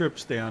 3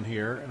 trips down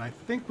here. And I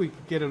think we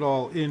could get it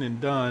all in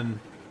and done.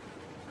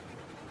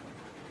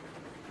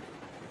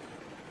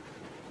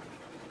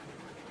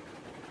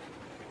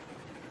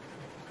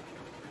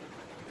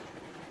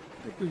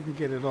 I think we can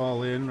get it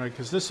all in, right?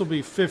 Because this will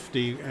be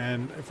 50,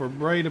 and if we're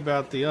right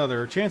about the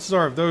other, chances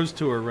are if those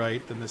two are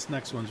right, then this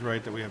next one's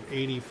right, that we have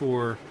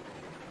 84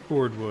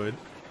 cordwood.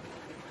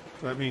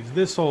 So that means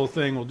this whole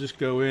thing will just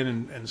go in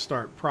and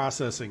start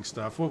processing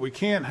stuff. What we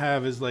can't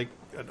have is like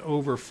an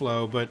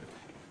overflow, but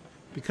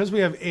because we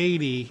have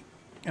 80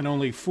 and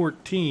only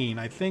 14,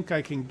 I think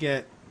I can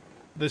get,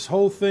 this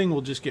whole thing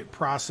will just get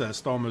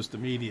processed almost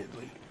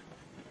immediately.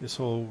 This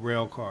whole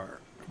rail car.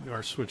 We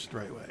are switched the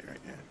right way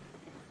right now.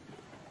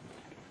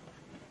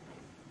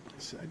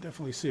 I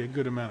definitely see a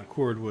good amount of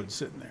cordwood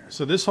sitting there.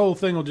 So this whole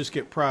thing will just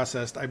get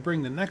processed. I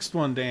bring the next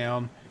one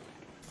down.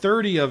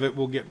 30 of it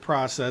will get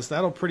processed.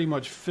 That'll pretty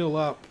much fill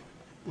up.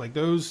 Like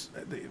those,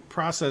 the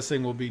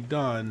processing will be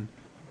done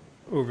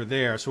over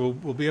there. So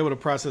we'll be able to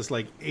process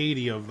like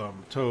 80 of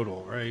them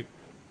total, right?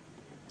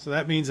 So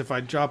that means if I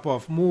drop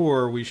off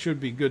more, we should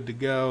be good to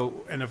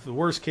go. And if the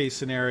worst case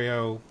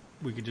scenario,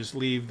 we could just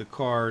leave the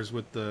cars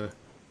with the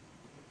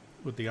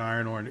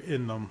iron ore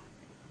in them.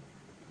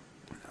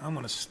 I'm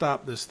going to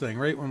stop this thing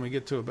right when we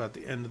get to about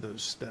the end of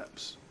those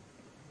steps.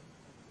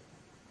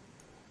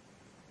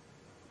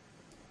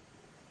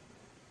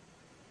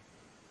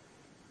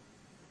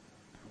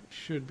 We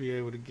should be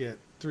able to get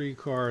 3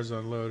 cars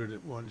unloaded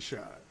at one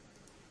shot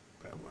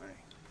that way.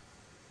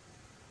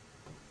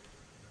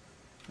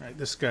 All right,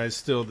 this guy's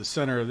still, the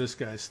center of this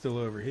guy's still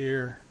over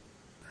here.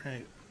 All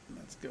right,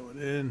 that's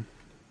going in.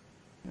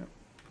 Yep.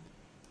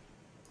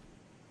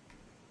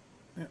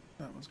 Yep,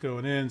 that one's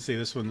going in. See,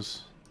 this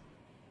one's...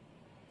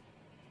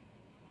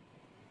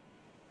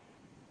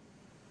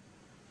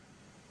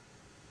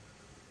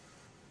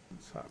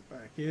 Hop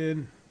back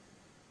in.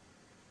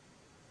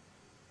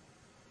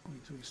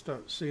 Wait till we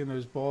start seeing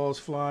those balls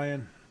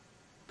flying.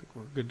 I think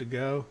we're good to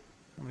go.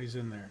 How many's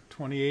in there?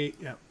 28.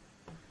 Yep.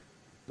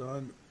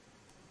 Done.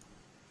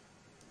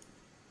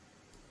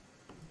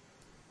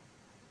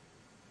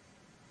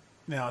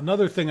 Now,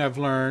 another thing I've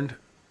learned.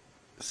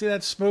 See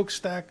that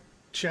smokestack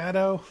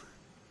shadow?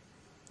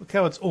 Look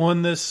how it's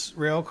on this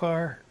rail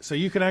car. So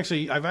you can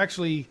actually, I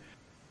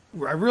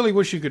really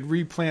wish you could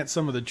replant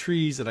some of the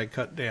trees that I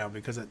cut down,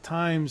 because at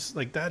times,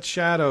 like that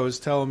shadow is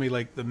telling me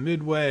like the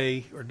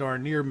midway or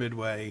darn near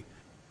midway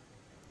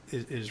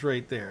is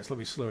right there. So let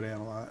me slow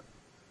down a lot.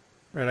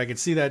 Right, I can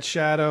see that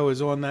shadow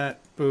is on that.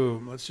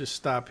 Boom. Let's just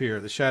stop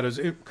here. The shadow's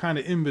kind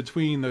of in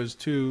between those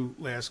 2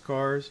 last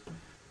cars.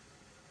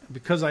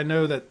 Because I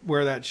know that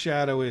where that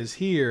shadow is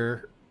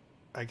here,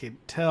 I could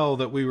tell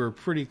that we were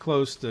pretty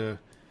close to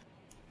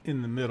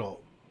in the middle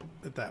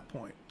at that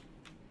point.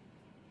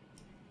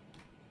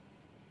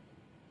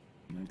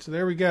 So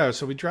there we go.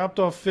 So we dropped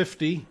off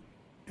 50,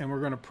 and we're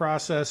going to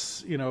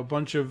process, you know, a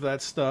bunch of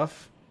that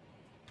stuff.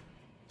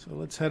 So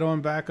let's head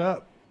on back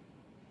up.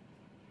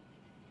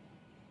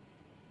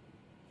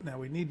 Now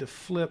we need to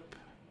flip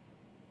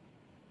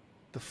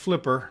the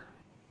flipper,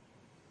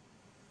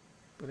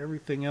 but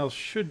everything else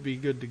should be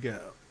good to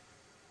go.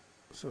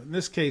 So in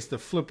this case, the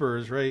flipper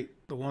is right,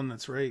 the one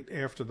that's right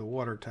after the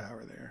water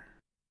tower there.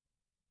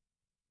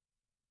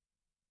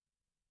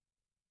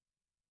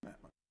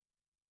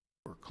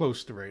 Or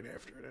close to right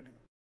after it, anyway.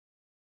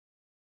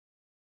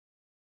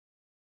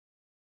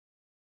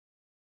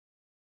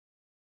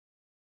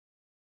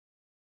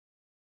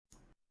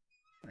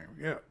 There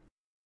we go.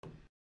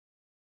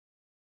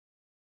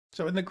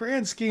 So in the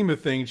grand scheme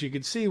of things, you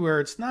can see where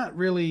it's not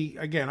really,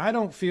 again, I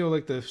don't feel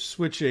like the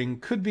switching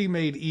could be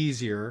made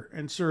easier.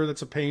 And sure,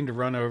 that's a pain to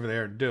run over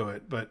there and do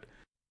it, but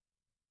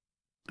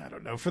I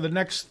don't know, for the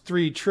next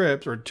 3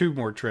 trips or 2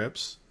 more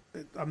trips,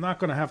 I'm not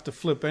going to have to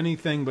flip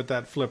anything but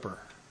that flipper.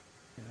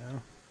 You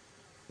know?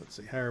 Let's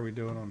see, how are we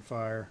doing on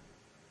fire?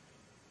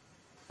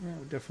 Yeah,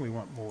 we definitely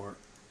want more,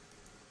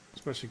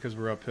 especially because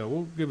we're uphill.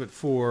 We'll give it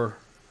 4.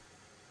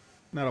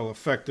 That'll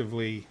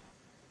effectively,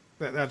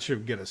 that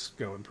should get us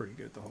going pretty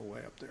good the whole way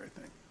up there, I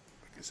think.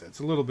 Like I said, it's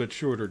a little bit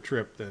shorter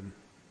trip than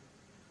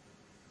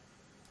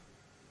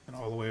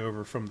all the way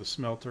over from the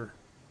smelter.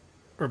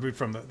 Or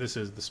from the, this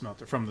is the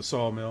smelter, from the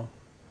sawmill.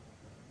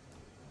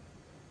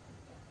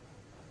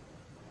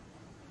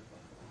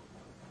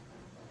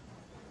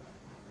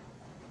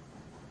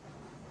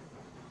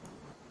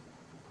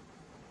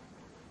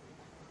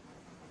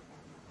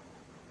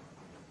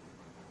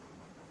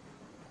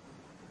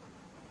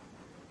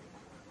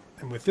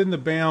 And within the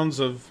bounds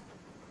of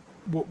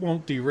what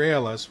won't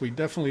derail us, we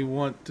definitely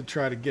want to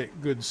try to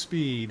get good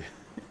speed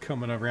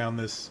coming around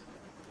this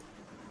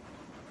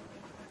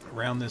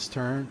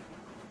turn,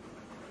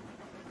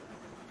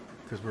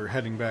 because we're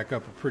heading back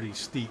up a pretty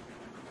steep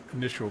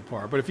initial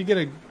part. But if you get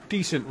a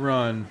decent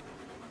run,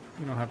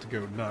 you don't have to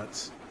go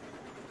nuts.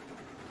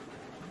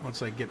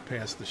 Once I get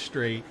past the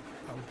straight,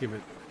 I'll give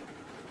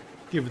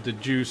it the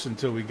juice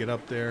until we get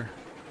up there.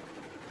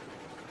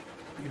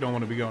 You don't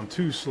want to be going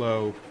too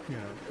slow, you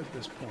know, at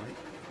this point.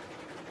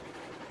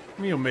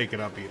 I mean, you'll make it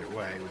up either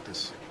way with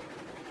this.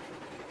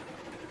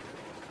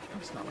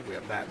 It's not like we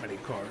have that many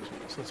cars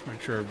with us. Let's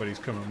make sure everybody's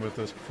coming with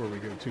us before we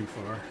go too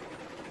far.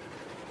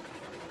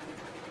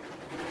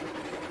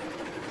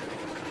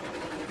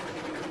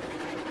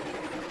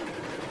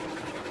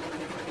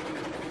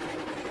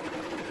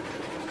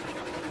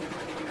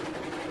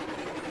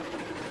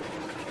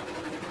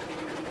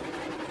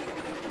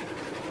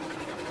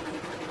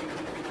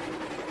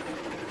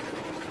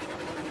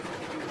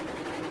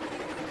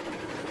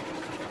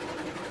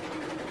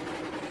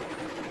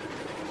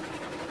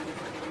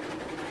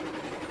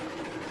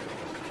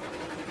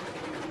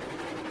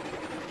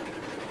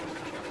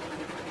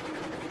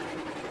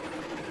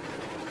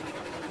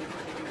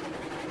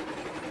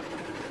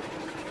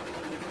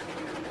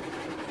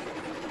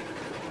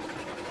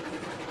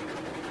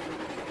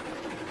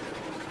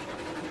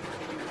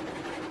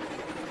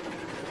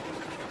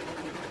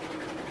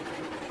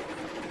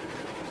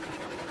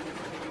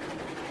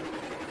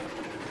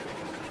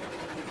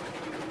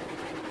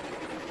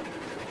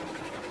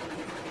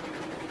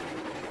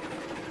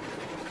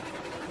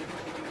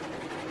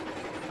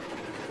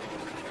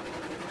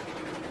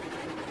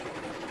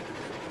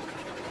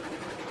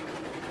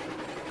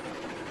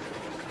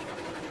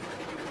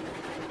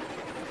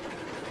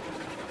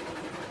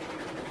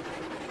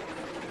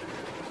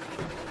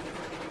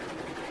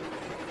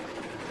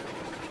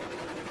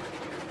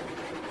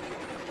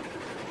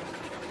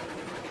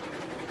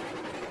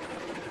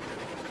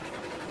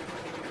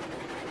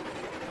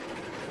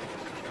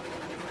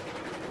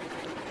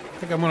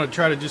 I think I'm going to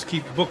try to just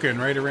keep booking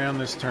right around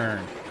this turn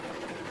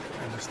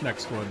and this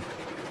next one.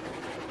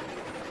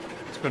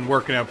 It's been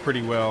working out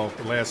pretty well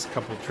the last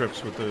couple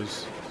trips with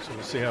those, so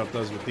we'll see how it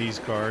does with these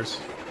cars.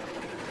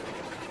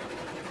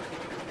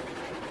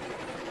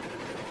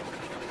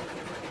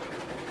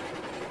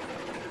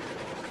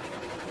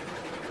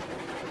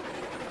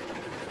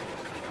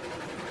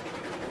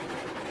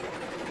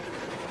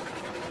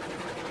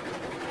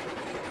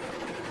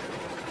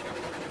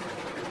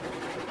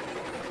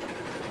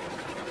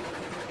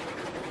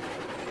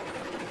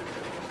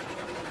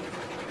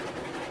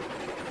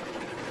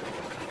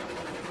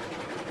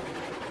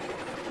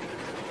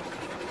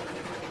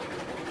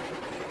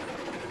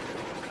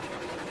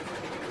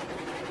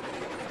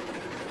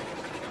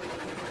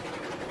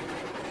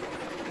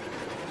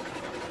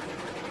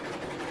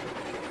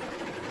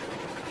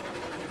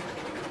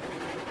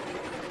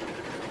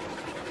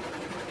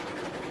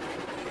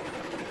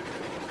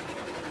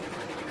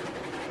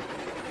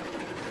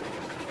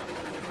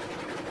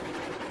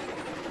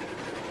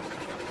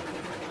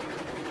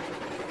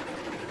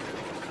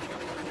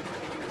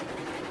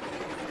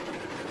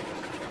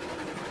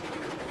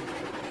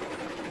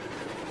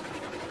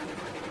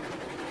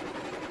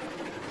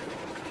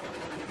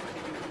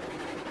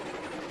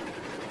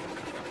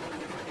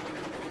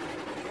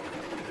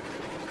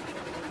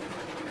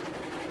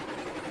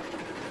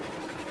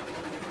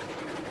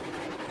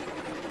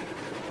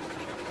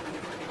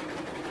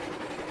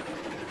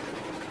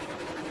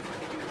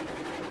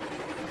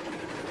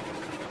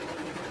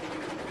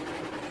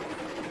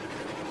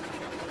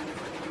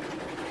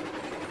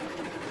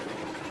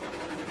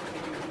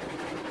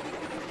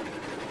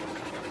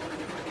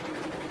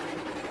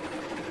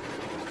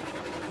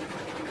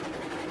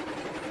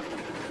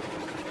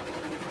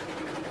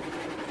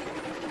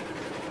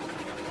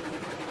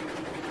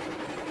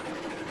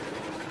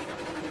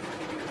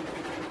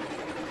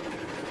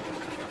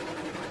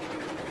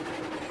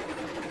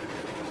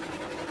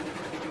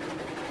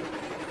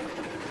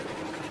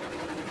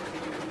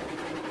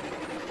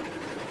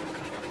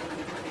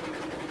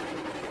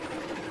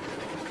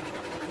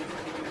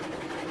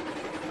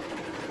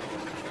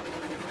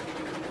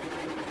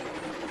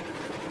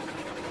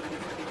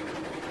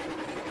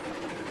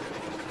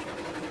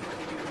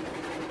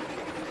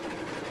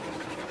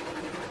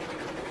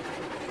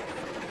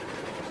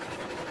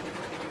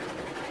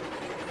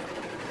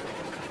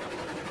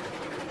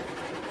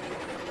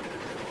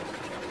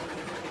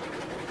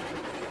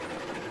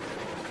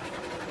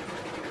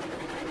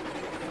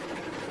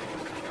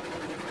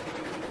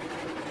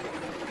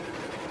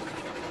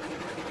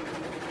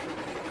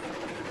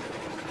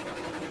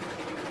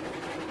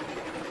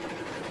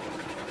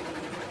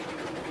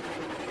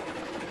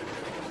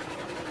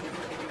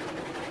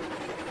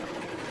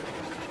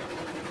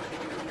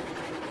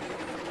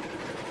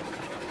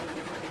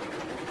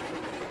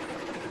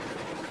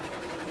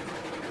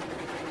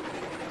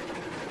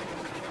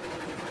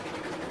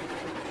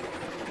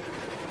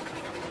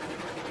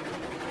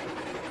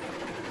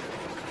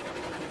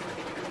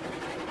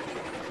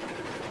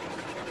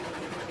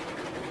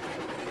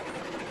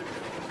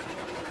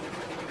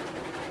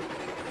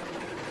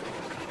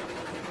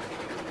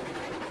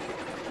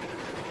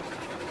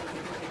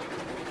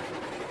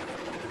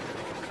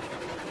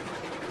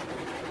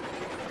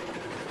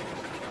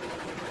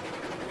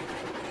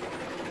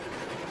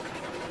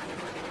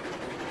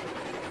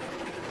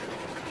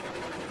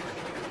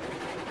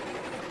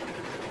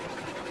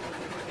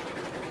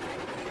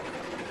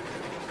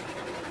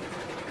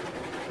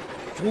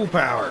 Full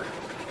power.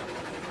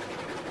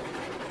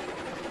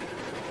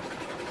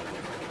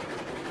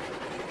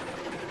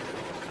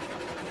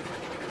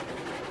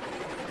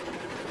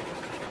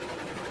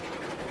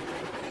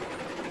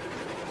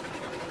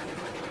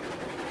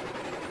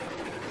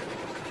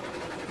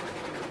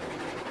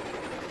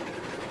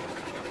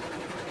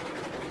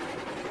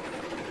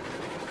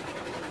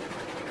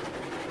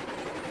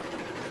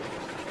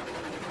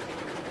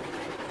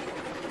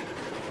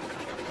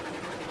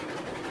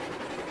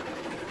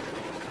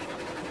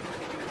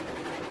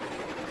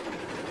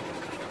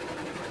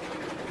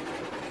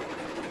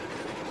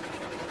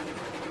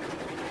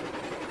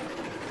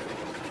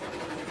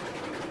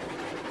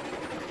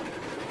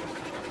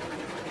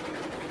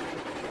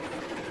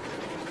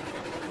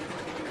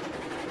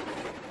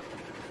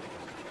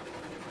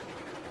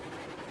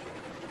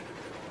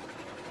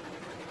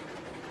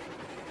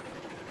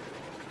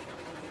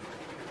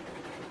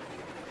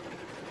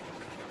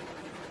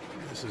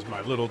 This is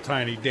my little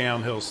tiny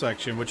downhill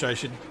section, which I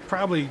should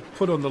probably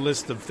put on the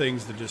list of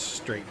things to just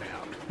straighten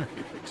out.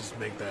 Just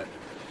make that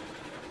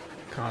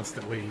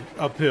constantly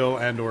uphill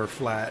and or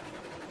flat.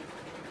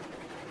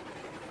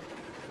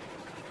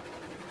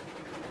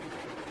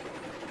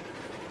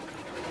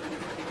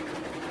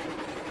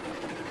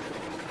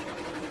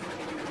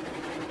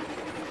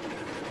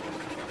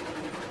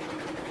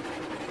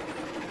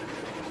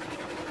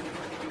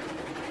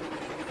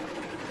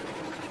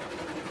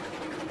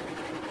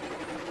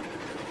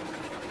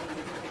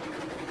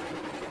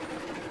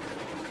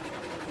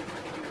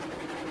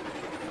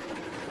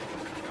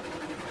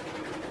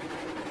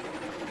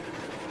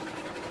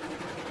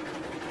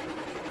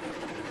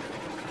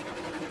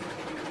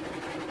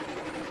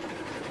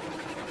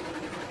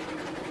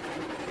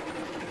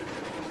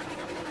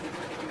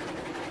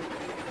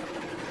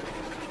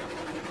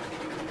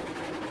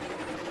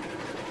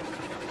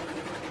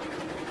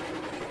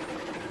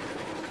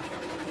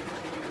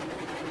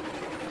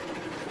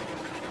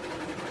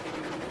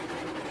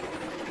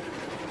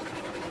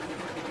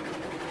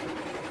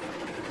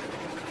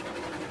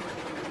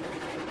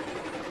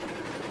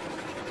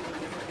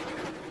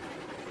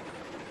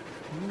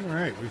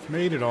 Alright, we've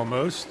made it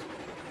almost.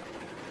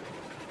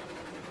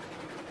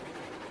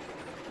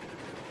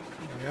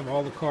 We have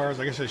all the cars.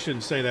 I guess I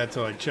shouldn't say that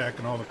till I check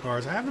on all the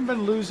cars. I haven't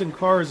been losing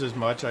cars as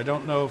much. I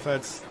don't know if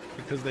that's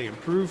because they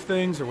improve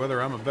things or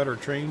whether I'm a better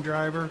train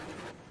driver.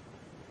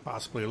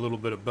 Possibly a little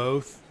bit of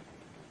both.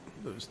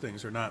 Those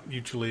things are not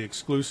mutually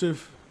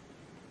exclusive.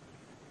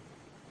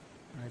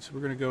 Alright, so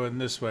we're going to go in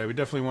this way. We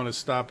definitely want to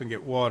stop and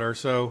get water.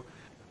 So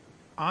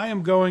I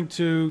am going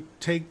to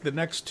take the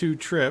next 2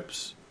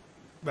 trips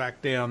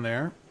back down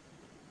there,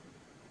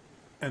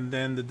 and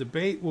then the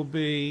debate will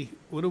be,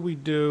 what do we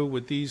do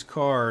with these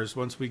cars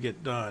once we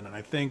get done? And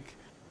I think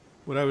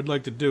what I would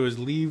like to do is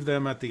leave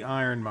them at the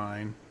iron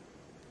mine,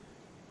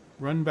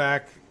 run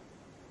back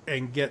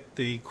and get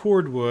the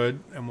cordwood,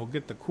 and we'll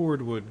get the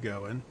cordwood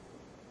going.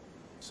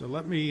 So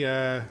let me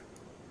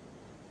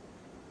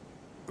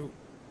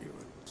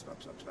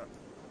stop.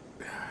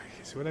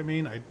 See what I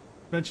mean? I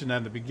mentioned that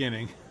in the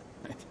beginning.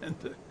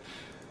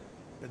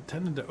 I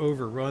tended to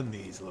overrun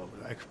these a little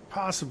bit. I could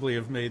possibly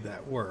have made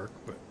that work,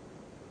 but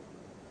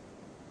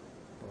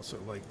I'd also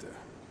like to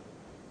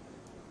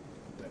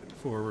put that in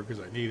forward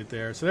because I need it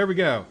there. So there we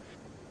go.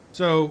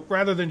 So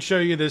rather than show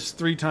you this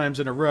 3 times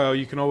in a row,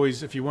 you can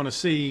always, if you want to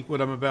see what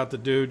I'm about to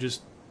do,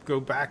 just go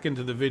back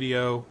into the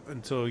video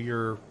until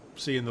you're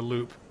seeing the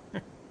loop.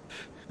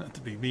 Not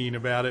to be mean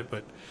about it,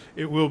 but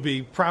it will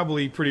be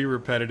probably pretty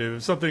repetitive.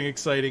 If something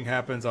exciting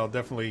happens, I'll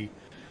definitely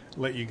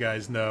let you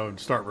guys know and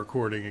start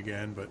recording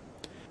again, but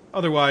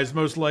otherwise,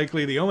 most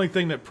likely, the only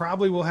thing that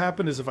probably will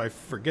happen is if I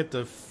forget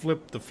to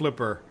flip the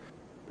flipper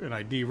and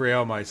I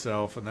derail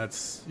myself, and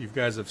that's, you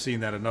guys have seen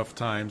that enough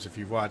times if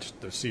you've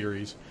watched the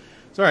series.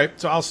 So, all right,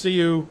 so I'll see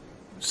you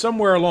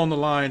somewhere along the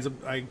lines.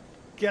 I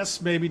guess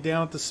maybe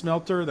down at the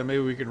smelter, then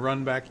maybe we can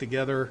run back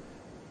together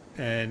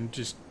and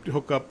just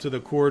hook up to the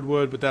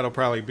cordwood, but that'll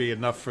probably be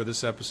enough for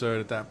this episode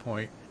at that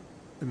point.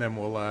 And then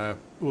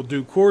we'll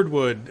do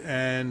cordwood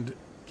and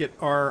get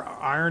our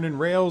iron and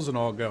rails and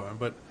all going,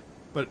 but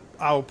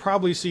I'll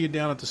probably see you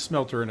down at the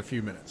smelter in a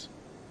few minutes.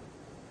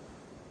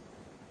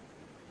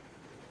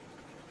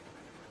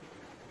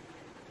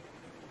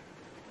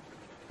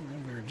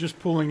 And we're just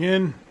pulling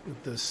in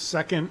with the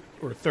second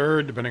or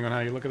third, depending on how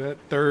you look at it,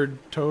 third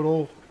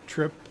total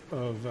trip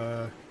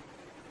of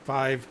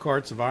 5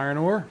 carts of iron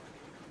ore.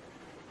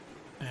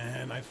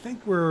 And I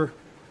think let's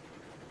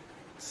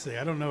see,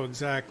 I don't know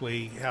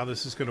exactly how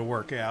this is going to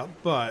work out,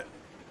 but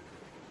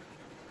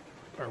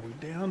are we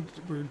down?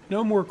 We're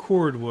no more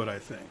cordwood, I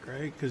think,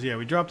 right? Because, yeah,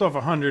 we dropped off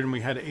 100 and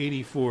we had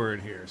 84 in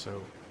here.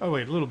 So, oh,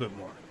 wait, a little bit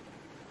more.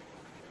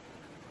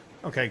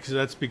 Okay, because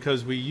that's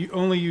because we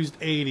only used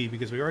 80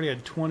 because we already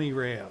had 20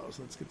 rails.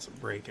 Let's get some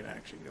braking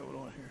action going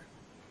on here.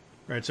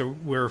 All right, so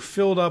we're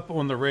filled up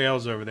on the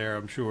rails over there,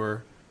 I'm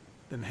sure.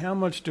 Then how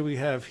much do we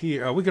have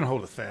here? Oh, we can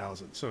hold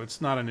 1,000, so it's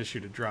not an issue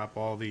to drop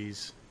all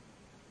these.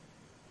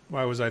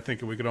 Why was I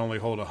thinking we could only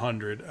hold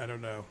 100? I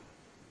don't know.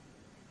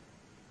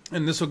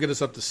 And this will get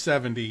us up to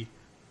 70.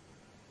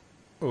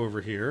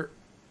 over here.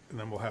 And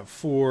then we'll have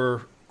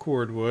 4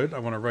 cordwood. I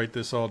want to write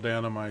this all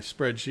down on my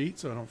spreadsheet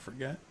so I don't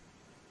forget.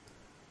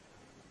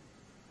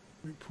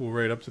 We pull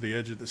right up to the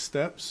edge of the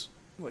steps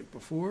like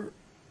before.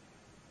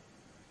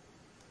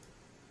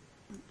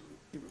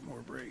 Give it more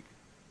break.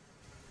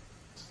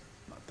 It's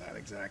not that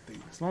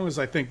exacting. As long as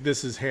I think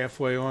this is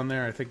halfway on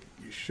there, I think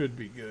you should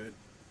be good.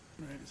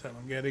 Right, is that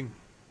what I'm getting?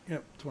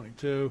 Yep,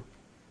 22.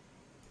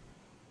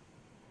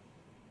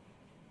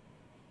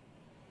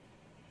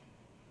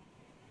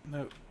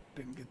 Nope,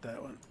 didn't get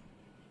that one.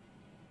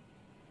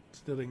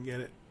 Still didn't get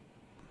it.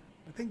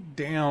 I think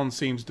down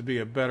seems to be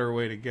a better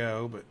way to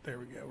go, but there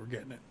we go, we're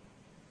getting it.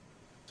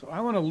 So I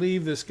want to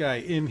leave this guy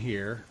in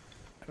here.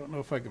 I don't know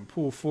if I can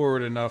pull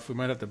forward enough. We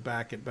might have to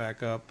back it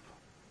back up.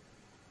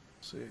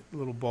 See, the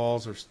little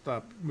balls are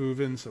stopped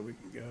moving so we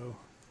can go.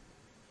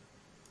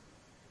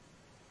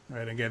 All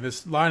right, again,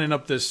 this lining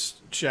up this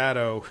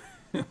shadow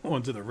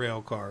onto the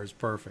rail car is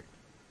perfect.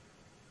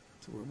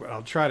 So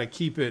I'll try to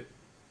keep it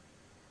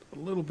a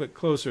little bit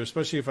closer,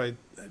 especially if I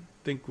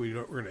think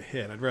we're going to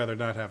hit. I'd rather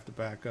not have to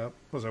back up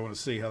because I want to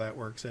see how that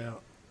works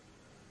out.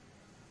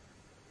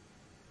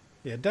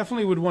 Yeah,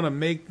 definitely would want to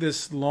make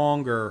this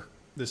longer,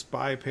 this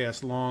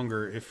bypass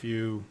longer if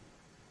you...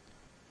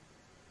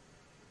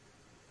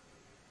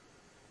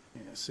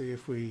 Yeah, see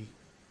if we...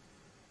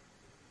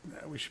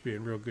 Yeah, we should be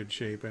in real good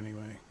shape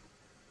anyway.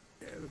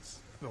 Yeah,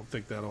 I don't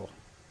think that'll...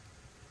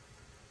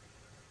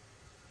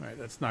 All right,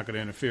 that's not going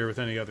to interfere with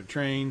any other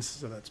trains,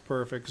 so that's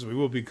perfect, because we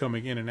will be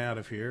coming in and out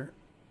of here.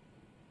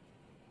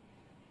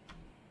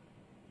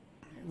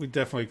 We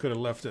definitely could have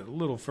left it a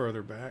little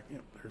further back.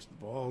 Yep, there's the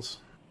balls.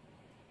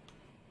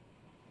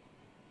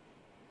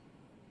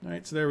 All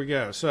right, so there we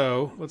go.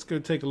 So let's go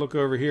take a look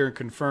over here and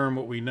confirm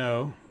what we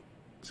know.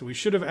 So we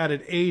should have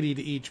added 80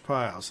 to each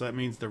pile, so that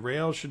means the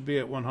rail should be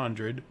at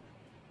 100.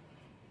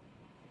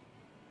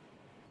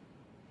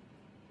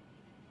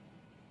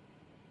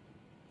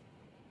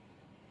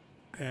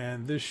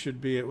 And this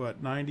should be at,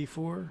 what,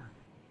 94?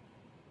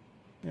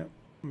 Yep.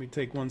 Let me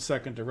take 1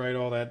 second to write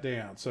all that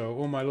down.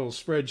 So on my little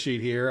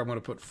spreadsheet here, I'm going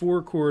to put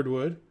 4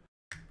 cordwood,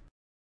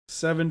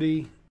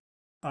 70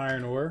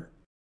 iron ore,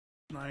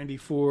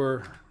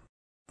 94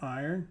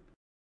 iron,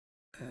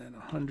 and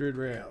 100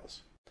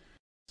 rails.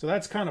 So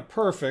that's kind of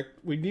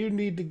perfect. We do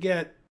need to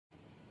get,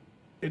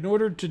 in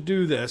order to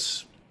do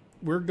this,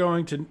 we're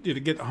going to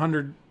get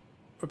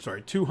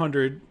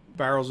 200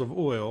 barrels of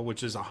oil,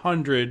 which is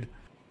 100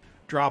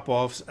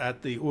 drop-offs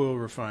at the oil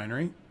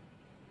refinery.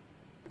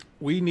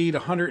 We need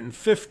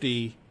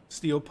 150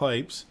 steel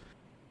pipes,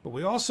 but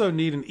we also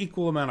need an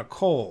equal amount of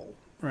coal,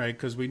 right?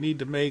 Because we need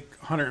to make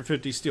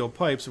 150 steel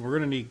pipes, and we're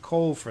going to need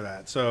coal for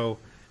that. So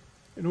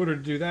in order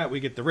to do that, we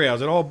get the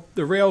rails.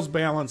 The rails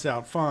balance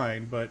out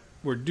fine, but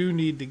we do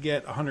need to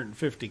get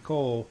 150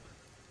 coal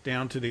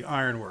down to the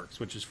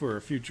ironworks, which is for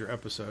a future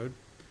episode.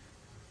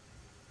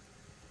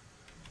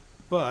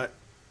 But,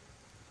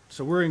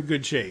 so we're in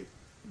good shape.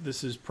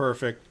 This is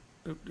perfect.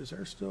 Is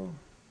there still?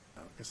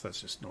 I guess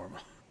that's just normal.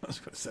 I was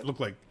going to say, it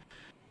looked like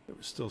there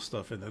was still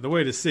stuff in there. The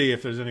way to see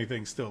if there's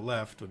anything still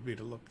left would be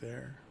to look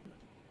there.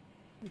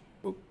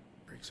 Oh,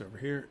 brakes over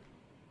here.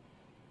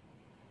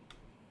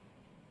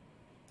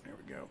 There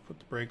we go. Put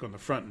the brake on the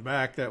front and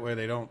back. That way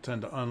they don't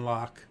tend to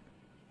unlock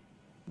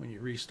when you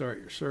restart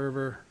your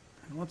server.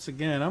 And once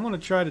again, I'm going to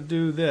try to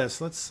do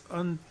this. Let's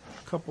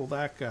uncouple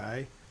that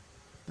guy.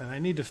 Then I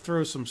need to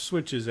throw some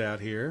switches out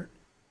here.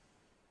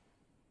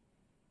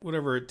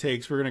 Whatever it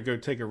takes, we're going to go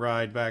take a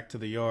ride back to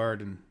the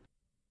yard, and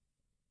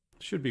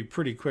it should be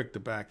pretty quick to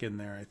back in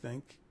there, I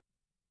think.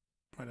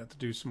 Might have to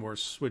do some more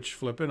switch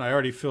flipping. I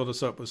already filled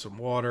us up with some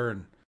water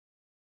and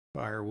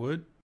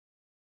firewood.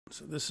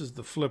 So this is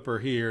the flipper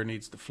here,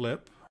 needs to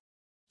flip.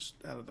 Just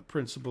out of the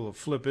principle of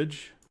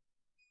flippage.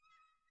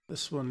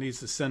 This one needs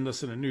to send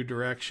us in a new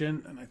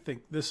direction, and I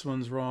think this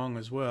one's wrong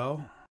as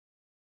well.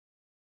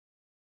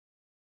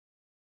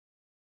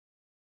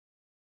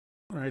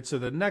 All right, so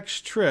the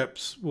next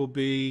trips will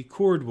be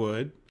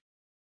cordwood.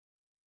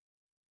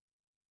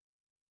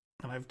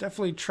 And I've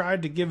definitely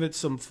tried to give it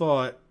some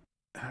thought.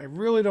 I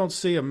really don't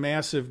see a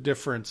massive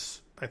difference.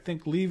 I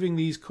think leaving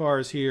these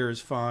cars here is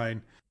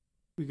fine.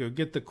 We go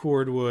get the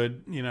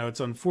cordwood. You know,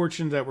 it's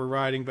unfortunate that we're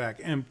riding back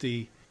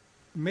empty.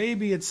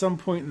 Maybe at some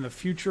point in the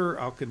future,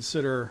 I'll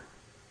consider...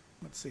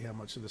 Let's see how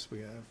much of this we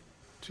have.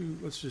 2.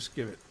 Let's just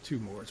give it 2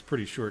 more. It's a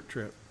pretty short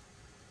trip.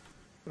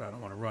 But I don't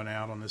want to run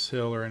out on this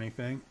hill or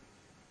anything.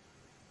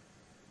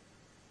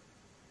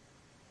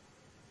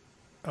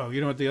 Oh,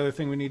 you know what the other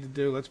thing we need to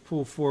do? Let's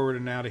pull forward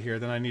and out of here.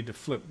 Then I need to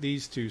flip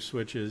these 2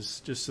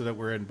 switches just so that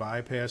we're in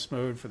bypass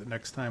mode for the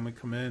next time we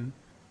come in.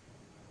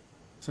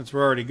 Since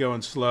we're already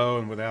going slow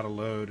and without a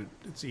load,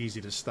 it's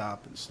easy to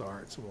stop and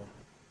start. So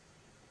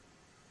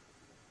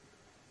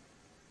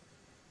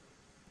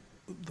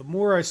the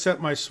more I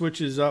set my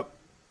switches up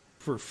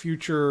for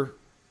future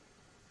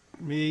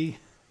me,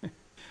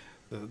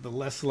 the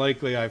less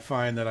likely I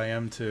find that I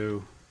am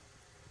to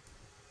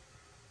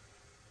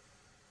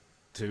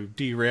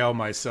derail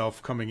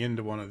myself coming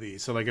into one of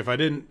these. So like if I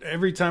didn't,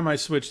 every time I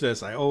switch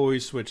this, I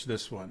always switch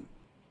this one.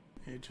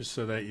 just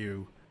so that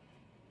you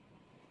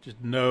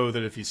just know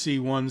that if you see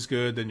one's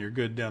good, then you're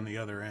good down the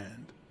other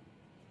end.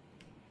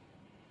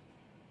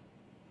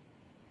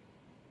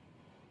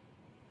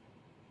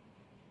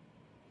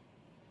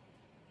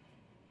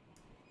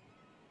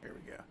 There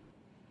we go.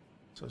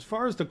 So as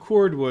far as the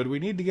cordwood, we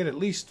need to get at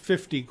least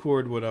 50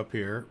 cordwood up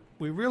here.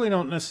 We really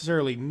don't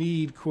necessarily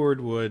need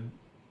cordwood.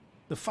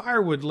 The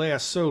firewood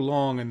lasts so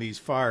long in these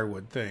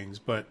firewood things,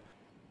 but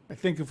I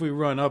think if we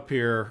run up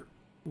here,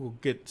 we'll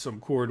get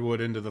some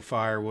cordwood into the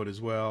firewood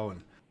as well.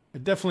 And I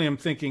definitely am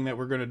thinking that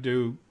we're going to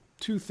do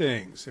two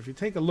things. If you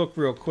take a look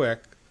real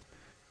quick,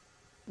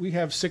 we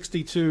have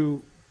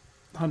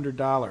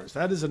 $6,200.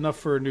 That is enough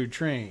for a new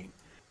train.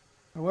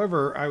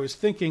 However, I was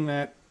thinking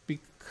that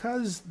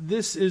because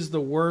this is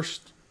the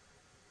worst,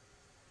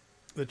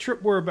 the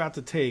trip we're about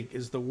to take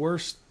is the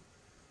worst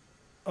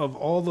of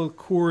all the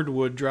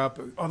cordwood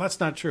dropping. Oh,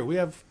 that's not true.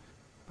 I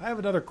have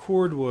another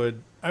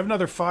cordwood. I have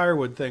another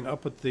firewood thing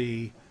up at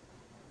the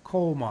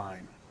coal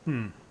mine.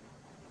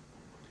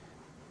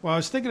 Well, I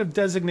was thinking of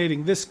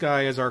designating this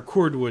guy as our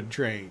cordwood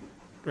train,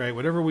 right?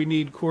 Whenever we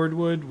need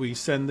cordwood, we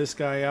send this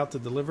guy out to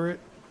deliver it.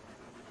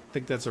 I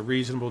think that's a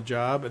reasonable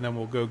job, and then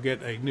we'll go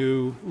get a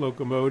new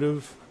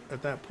locomotive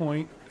at that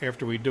point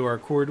after we do our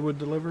cordwood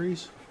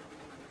deliveries.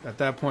 At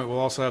that point, we'll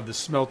also have the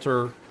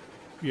smelter,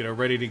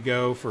 ready to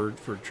go for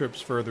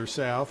trips further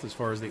south as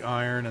far as the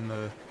iron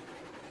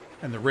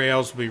and the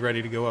rails will be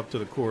ready to go up to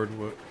the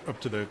cordwood,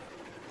 up to the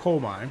coal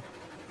mine.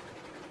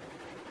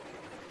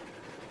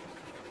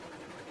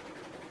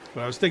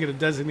 But I was thinking of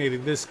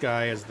designating this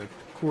guy as the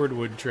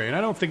cordwood train.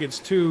 I don't think it's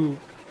too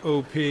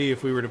OP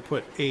if we were to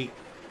put 8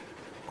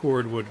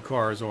 cordwood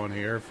cars on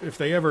here. If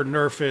they ever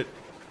nerf it,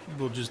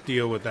 we'll just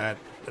deal with that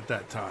at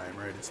that time,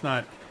 right? It's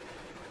not...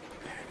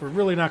 We're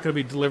really not going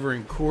to be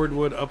delivering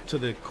cordwood up to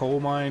the coal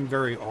mine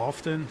very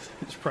often.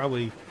 It's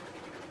probably...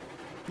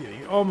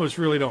 you almost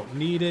really don't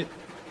need it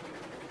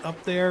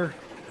up there.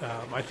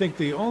 I think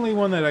the only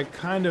one that I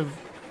kind of...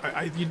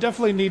 you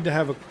definitely need to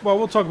have a... Well,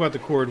 we'll talk about the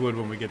cordwood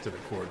when we get to the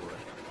cordwood.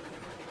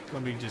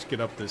 Let me just get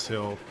up this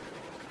hill.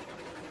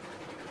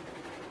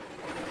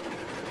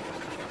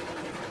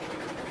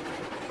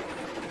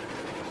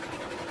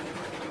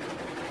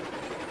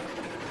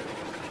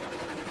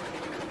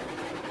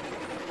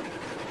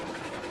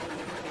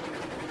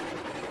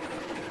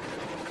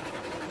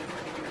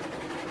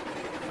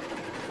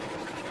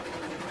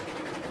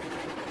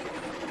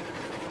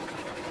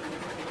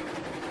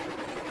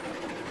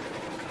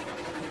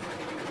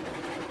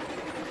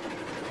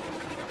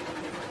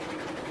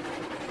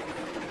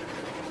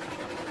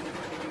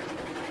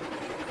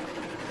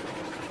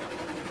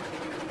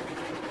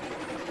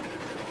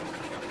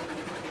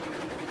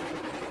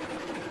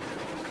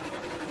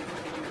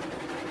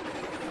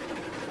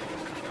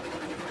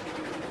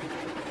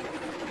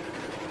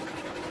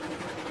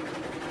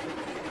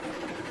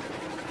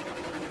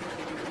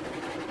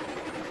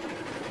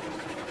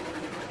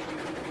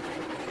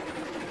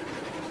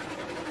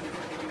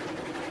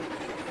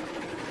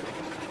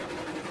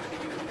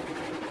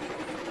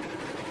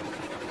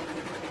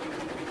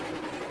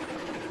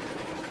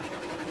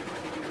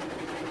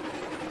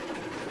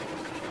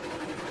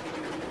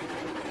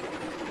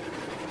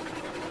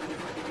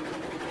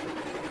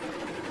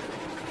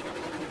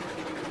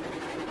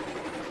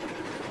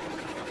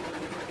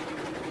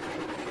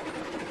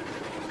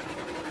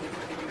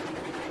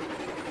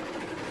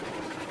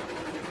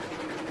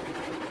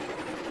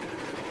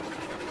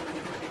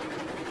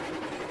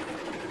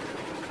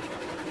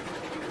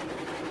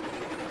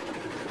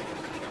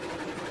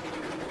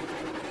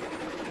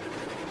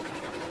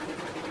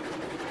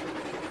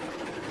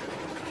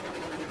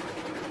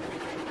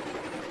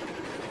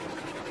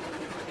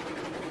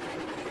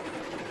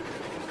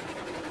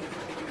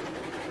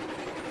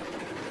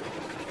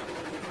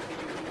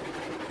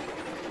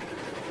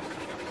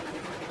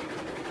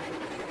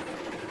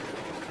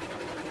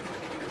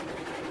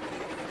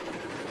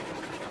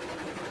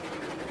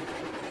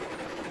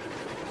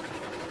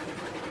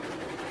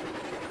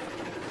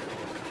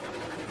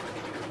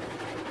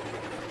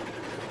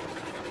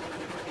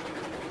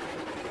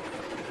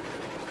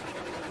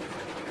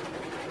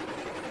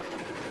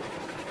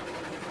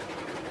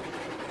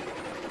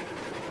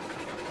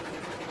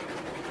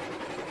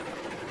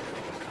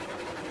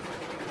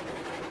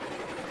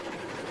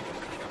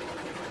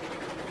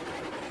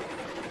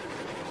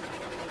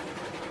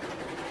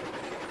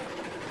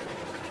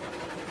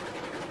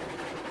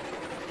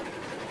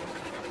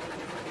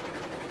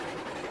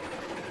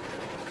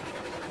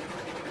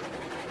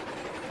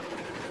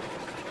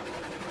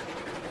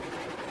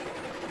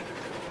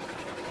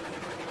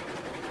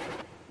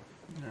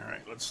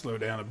 Let's slow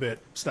down a bit.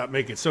 Stop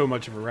making so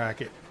much of a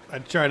racket. I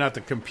try not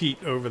to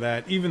compete over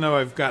that. Even though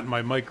I've gotten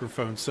my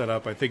microphone set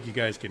up, I think you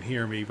guys can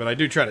hear me. But I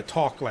do try to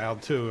talk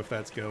loud, too, if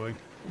that's going.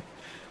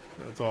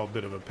 That's all a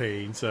bit of a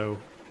pain. So,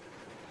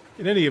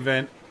 in any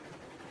event,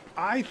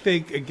 I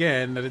think,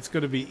 again, that it's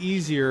going to be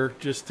easier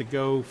just to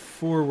go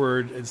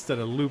forward instead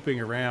of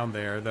looping around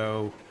there,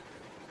 though.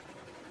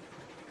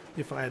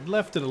 if I had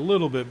left it a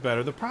little bit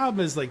better. The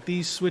problem is, like,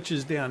 these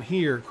switches down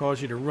here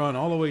cause you to run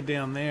all the way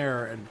down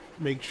there and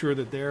make sure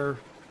that they're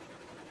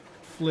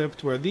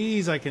flipped, where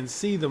these I can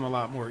see them a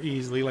lot more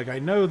easily. Like, I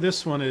know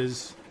this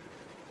one's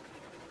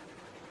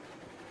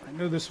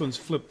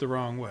flipped the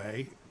wrong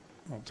way.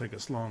 Won't take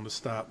us long to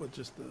stop with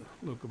just the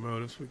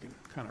locomotives. We can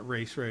kind of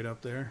race right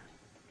up there.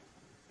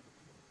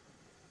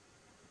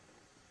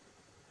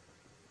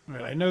 All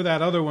right, I know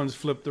that other one's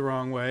flipped the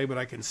wrong way, but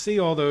I can see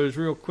all those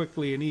real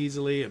quickly and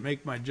easily and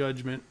make my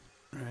judgment.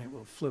 All right,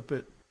 we'll flip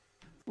it.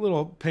 A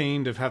little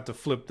pain to have to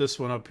flip this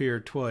one up here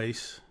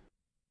twice.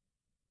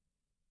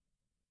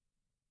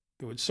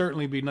 It would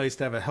certainly be nice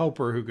to have a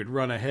helper who could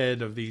run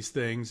ahead of these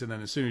things, and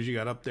then as soon as you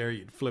got up there,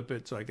 you'd flip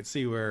it, so I could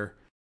see where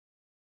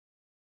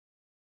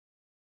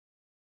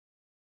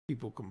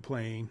people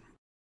complain.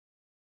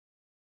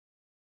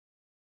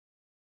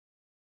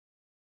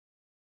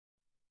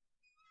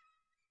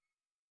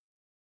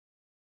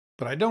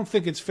 But I don't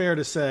think it's fair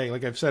to say,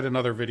 like I've said in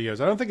other videos,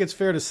 I don't think it's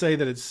fair to say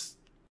that it's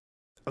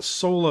a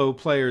solo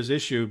player's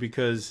issue,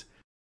 because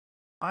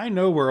I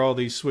know where all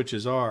these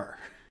switches are.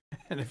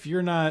 And if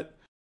you're not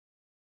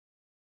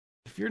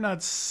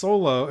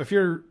solo, if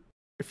you're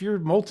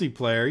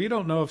multiplayer, you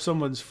don't know if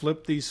someone's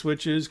flipped these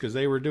switches because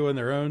they were doing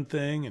their own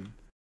thing. And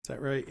is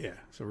that right? Yeah.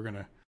 So we're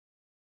gonna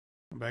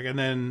come back, and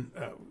then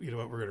you know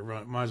what, we're gonna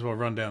run. Might as well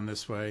run down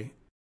this way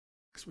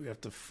because we have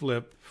to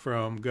flip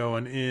from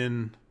going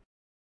in.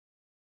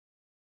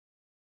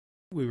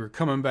 We were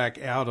coming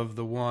back out of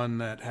the one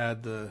that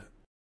had the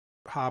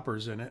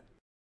hoppers in it.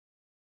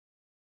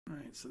 All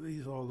right, so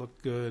these all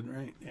look good,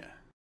 right? Yeah.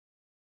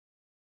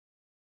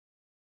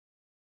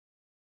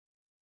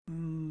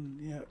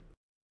 Yeah.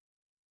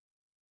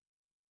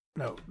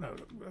 No.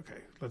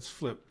 Okay, let's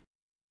flip.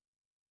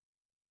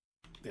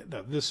 Yeah,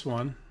 no, this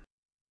one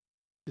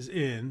is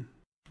in.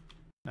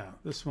 Now,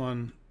 this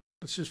one,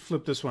 let's just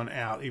flip this one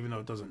out, even though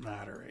it doesn't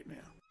matter right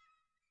now.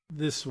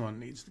 This one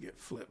needs to get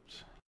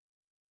flipped.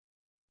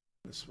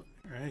 This one,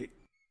 right?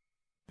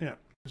 Yeah,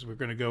 because we're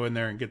going to go in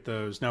there and get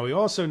those. Now, we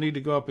also need to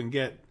go up and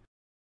get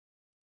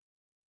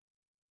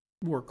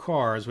more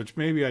cars, which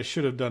maybe I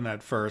should have done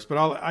that first.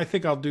 But I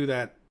think I'll do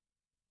that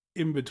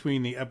in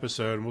between the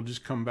episode, and we'll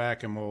just come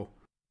back and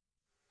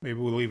maybe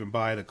we'll even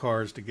buy the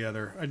cars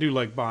together. I do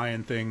like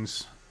buying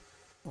things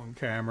on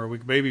camera. We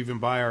could maybe even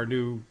buy our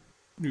new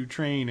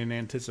train in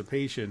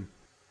anticipation.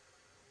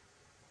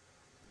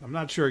 I'm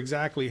not sure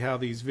exactly how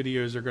these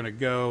videos are going to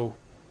go,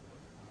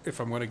 if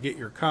I'm going to get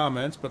your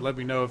comments, but let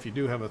me know if you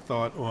do have a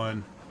thought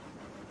on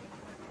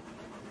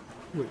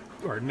what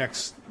our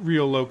next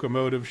real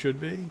locomotive should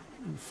be.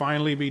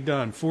 Finally be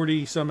done.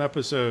 40 some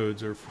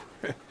episodes and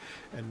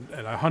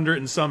 100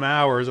 and some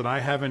hours, and I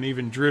haven't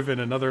even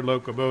driven another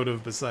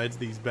locomotive besides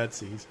these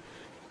Betsy's.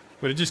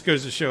 But it just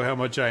goes to show how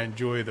much I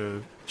enjoy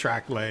the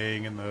track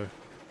laying and the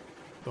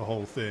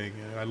whole thing.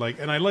 And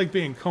I like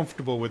being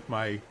comfortable with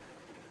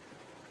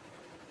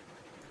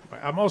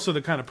I'm also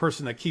the kind of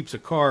person that keeps a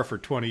car for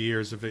 20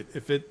 years if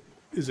it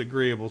is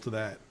agreeable to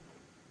that.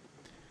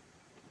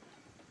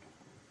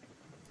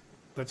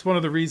 That's one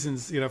of the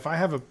reasons, if I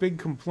have a big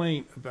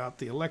complaint about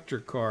the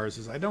electric cars,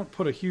 is I don't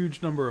put a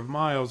huge number of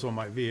miles on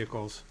my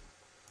vehicles.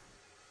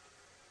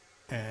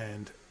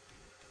 And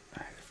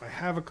if I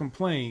have a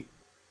complaint,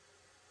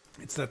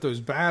 it's that those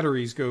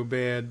batteries go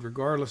bad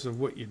regardless of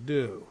what you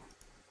do.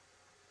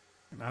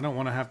 And I don't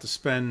want to have to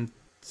spend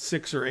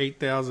 $6,000 or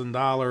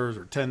 $8,000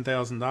 or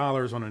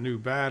 $10,000 on a new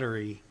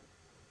battery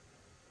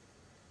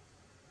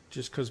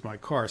just because my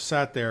car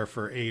sat there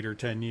for 8 or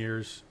 10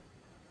 years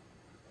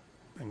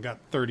and got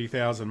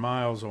 30,000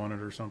 miles on it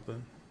or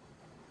something.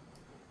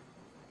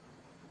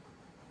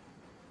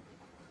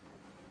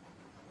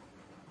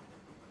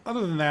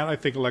 Other than that, I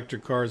think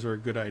electric cars are a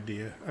good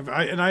idea.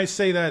 And I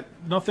say that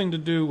nothing to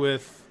do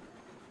with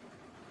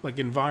like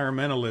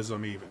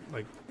environmentalism even.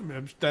 Like,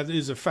 that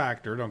is a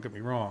factor, don't get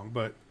me wrong,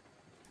 but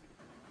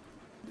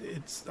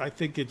I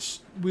think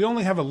we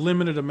only have a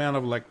limited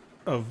amount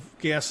of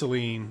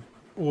gasoline,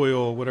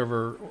 oil,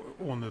 whatever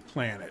on the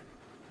planet.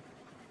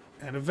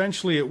 And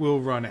eventually it will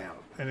run out.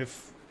 And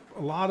if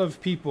a lot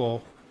of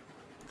people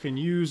can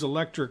use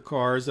electric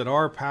cars that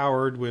are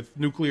powered with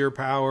nuclear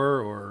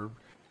power or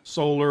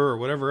solar or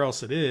whatever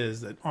else it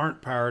is that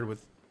aren't powered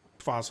with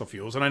fossil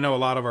fuels, and I know a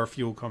lot of our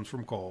fuel comes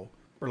from coal,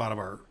 or a lot of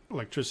our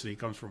electricity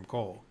comes from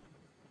coal,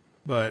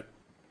 but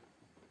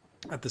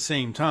at the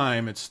same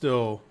time, it's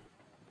still,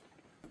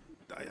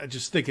 I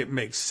just think it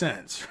makes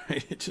sense,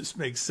 right? It just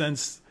makes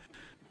sense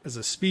as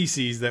a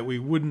species that we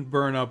wouldn't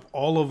burn up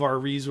all of our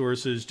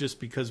resources just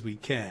because we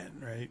can,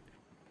 right?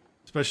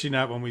 Especially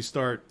not when we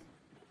start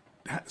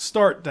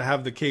to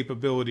have the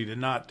capability to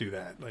not do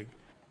that. Like,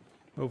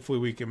 hopefully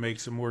we can make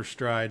some more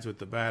strides with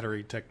the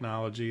battery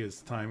technology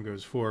as time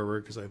goes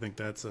forward, because I think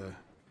that's a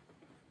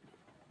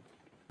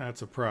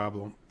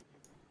problem.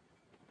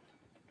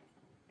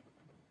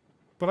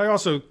 But I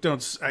also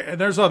don't,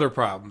 and there's other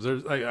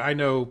problems. I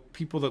know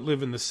people that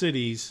live in the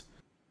cities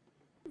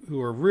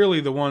who are really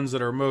the ones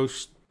that are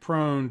most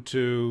prone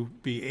to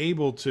be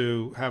able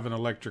to have an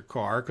electric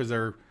car because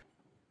they're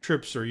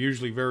trips are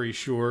usually very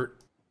short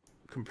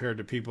compared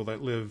to people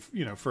that live,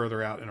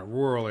 further out in a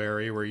rural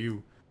area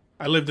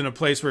I lived in a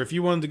place where if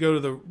you wanted to go to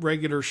the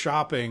regular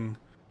shopping,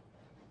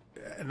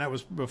 and that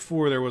was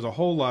before there was a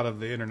whole lot of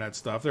the internet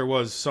stuff. There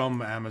was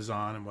some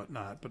Amazon and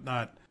whatnot,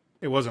 but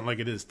it wasn't like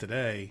it is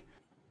today.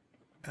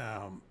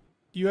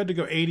 You had to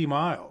go 80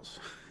 miles,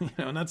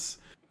 and it's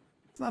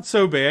not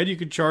so bad. You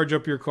could charge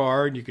up your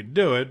car and you could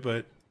do it,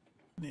 but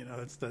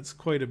that's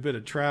quite a bit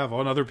of travel,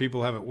 and other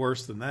people have it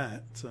worse than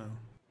that. So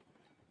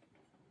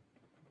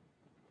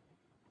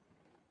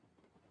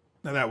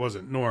now that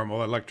wasn't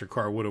normal. Electric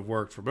car would have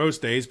worked for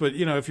most days, but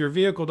if your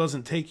vehicle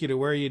doesn't take you to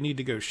where you need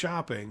to go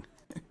shopping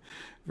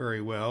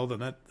very well,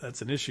 then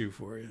that's an issue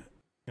for you.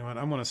 You know what?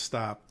 I'm going to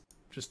stop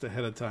just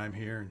ahead of time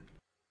here.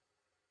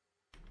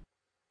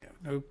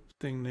 No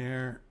thing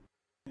there.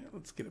 Yeah,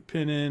 let's get a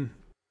pin in.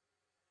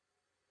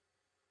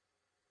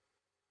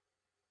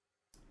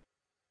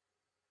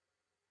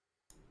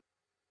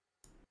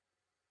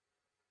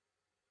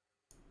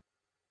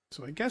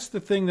 So I guess the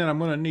thing that I'm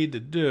going to need to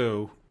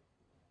do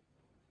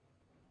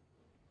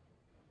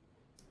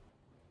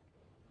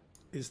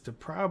is to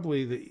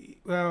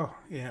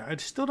I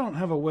still don't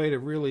have a way to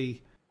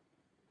really,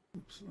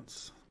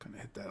 let's kind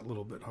of hit that a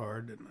little bit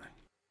hard, didn't I?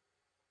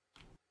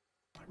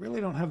 I really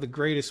don't have the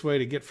greatest way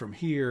to get from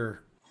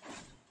here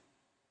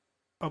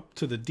up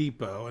to the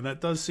depot, and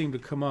that does seem to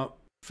come up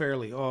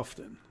fairly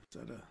often.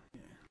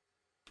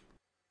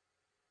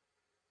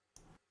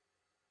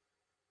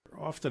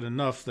 Often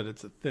enough that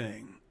it's a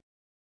thing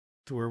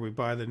to where we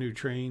buy the new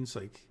trains.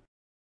 And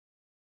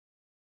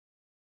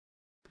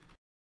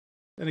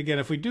again,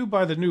 if we do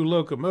buy the new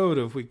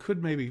locomotive, we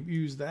could maybe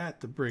use that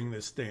to bring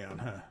this down,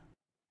 huh?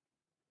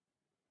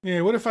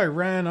 Yeah, what if I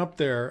ran up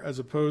there as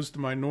opposed to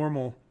my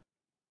normal?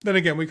 Then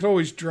again, we could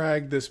always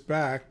drag this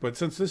back, but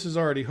since this is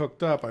already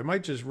hooked up, I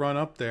might just run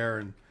up there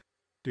and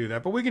do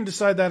that. But we can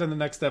decide that in the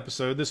next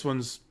episode. This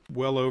one's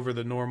well over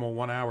the normal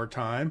 1 hour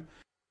time.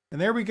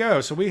 And there we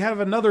go. So we have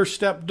another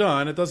step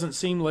done. It doesn't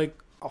seem like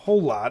a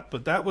whole lot,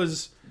 but that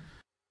was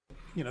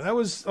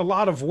a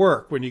lot of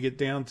work when you get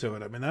down to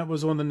it. I mean, that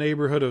was on the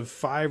neighborhood of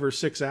 5 or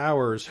 6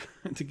 hours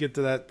to get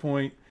to that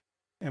point.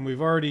 And we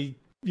already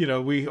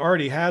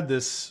had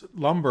this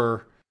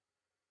lumber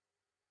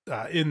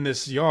in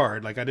this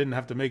yard. Like, I didn't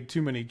have to make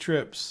too many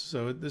trips.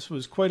 So this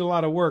was quite a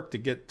lot of work to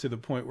get to the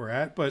point we're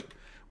at. But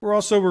we're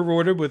also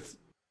rewarded with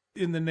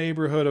in the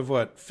neighborhood of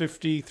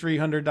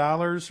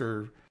 $5,300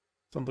 or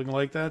something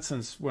like that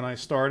since when I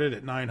started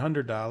at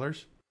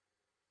 $900.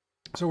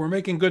 So we're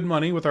making good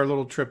money with our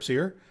little trips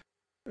here,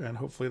 and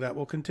hopefully that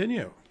will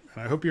continue.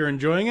 And I hope you're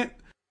enjoying it.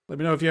 Let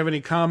me know if you have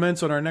any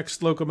comments on our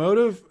next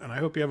locomotive, and I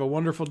hope you have a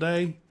wonderful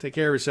day. Take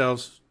care of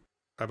yourselves.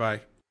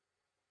 Bye-bye.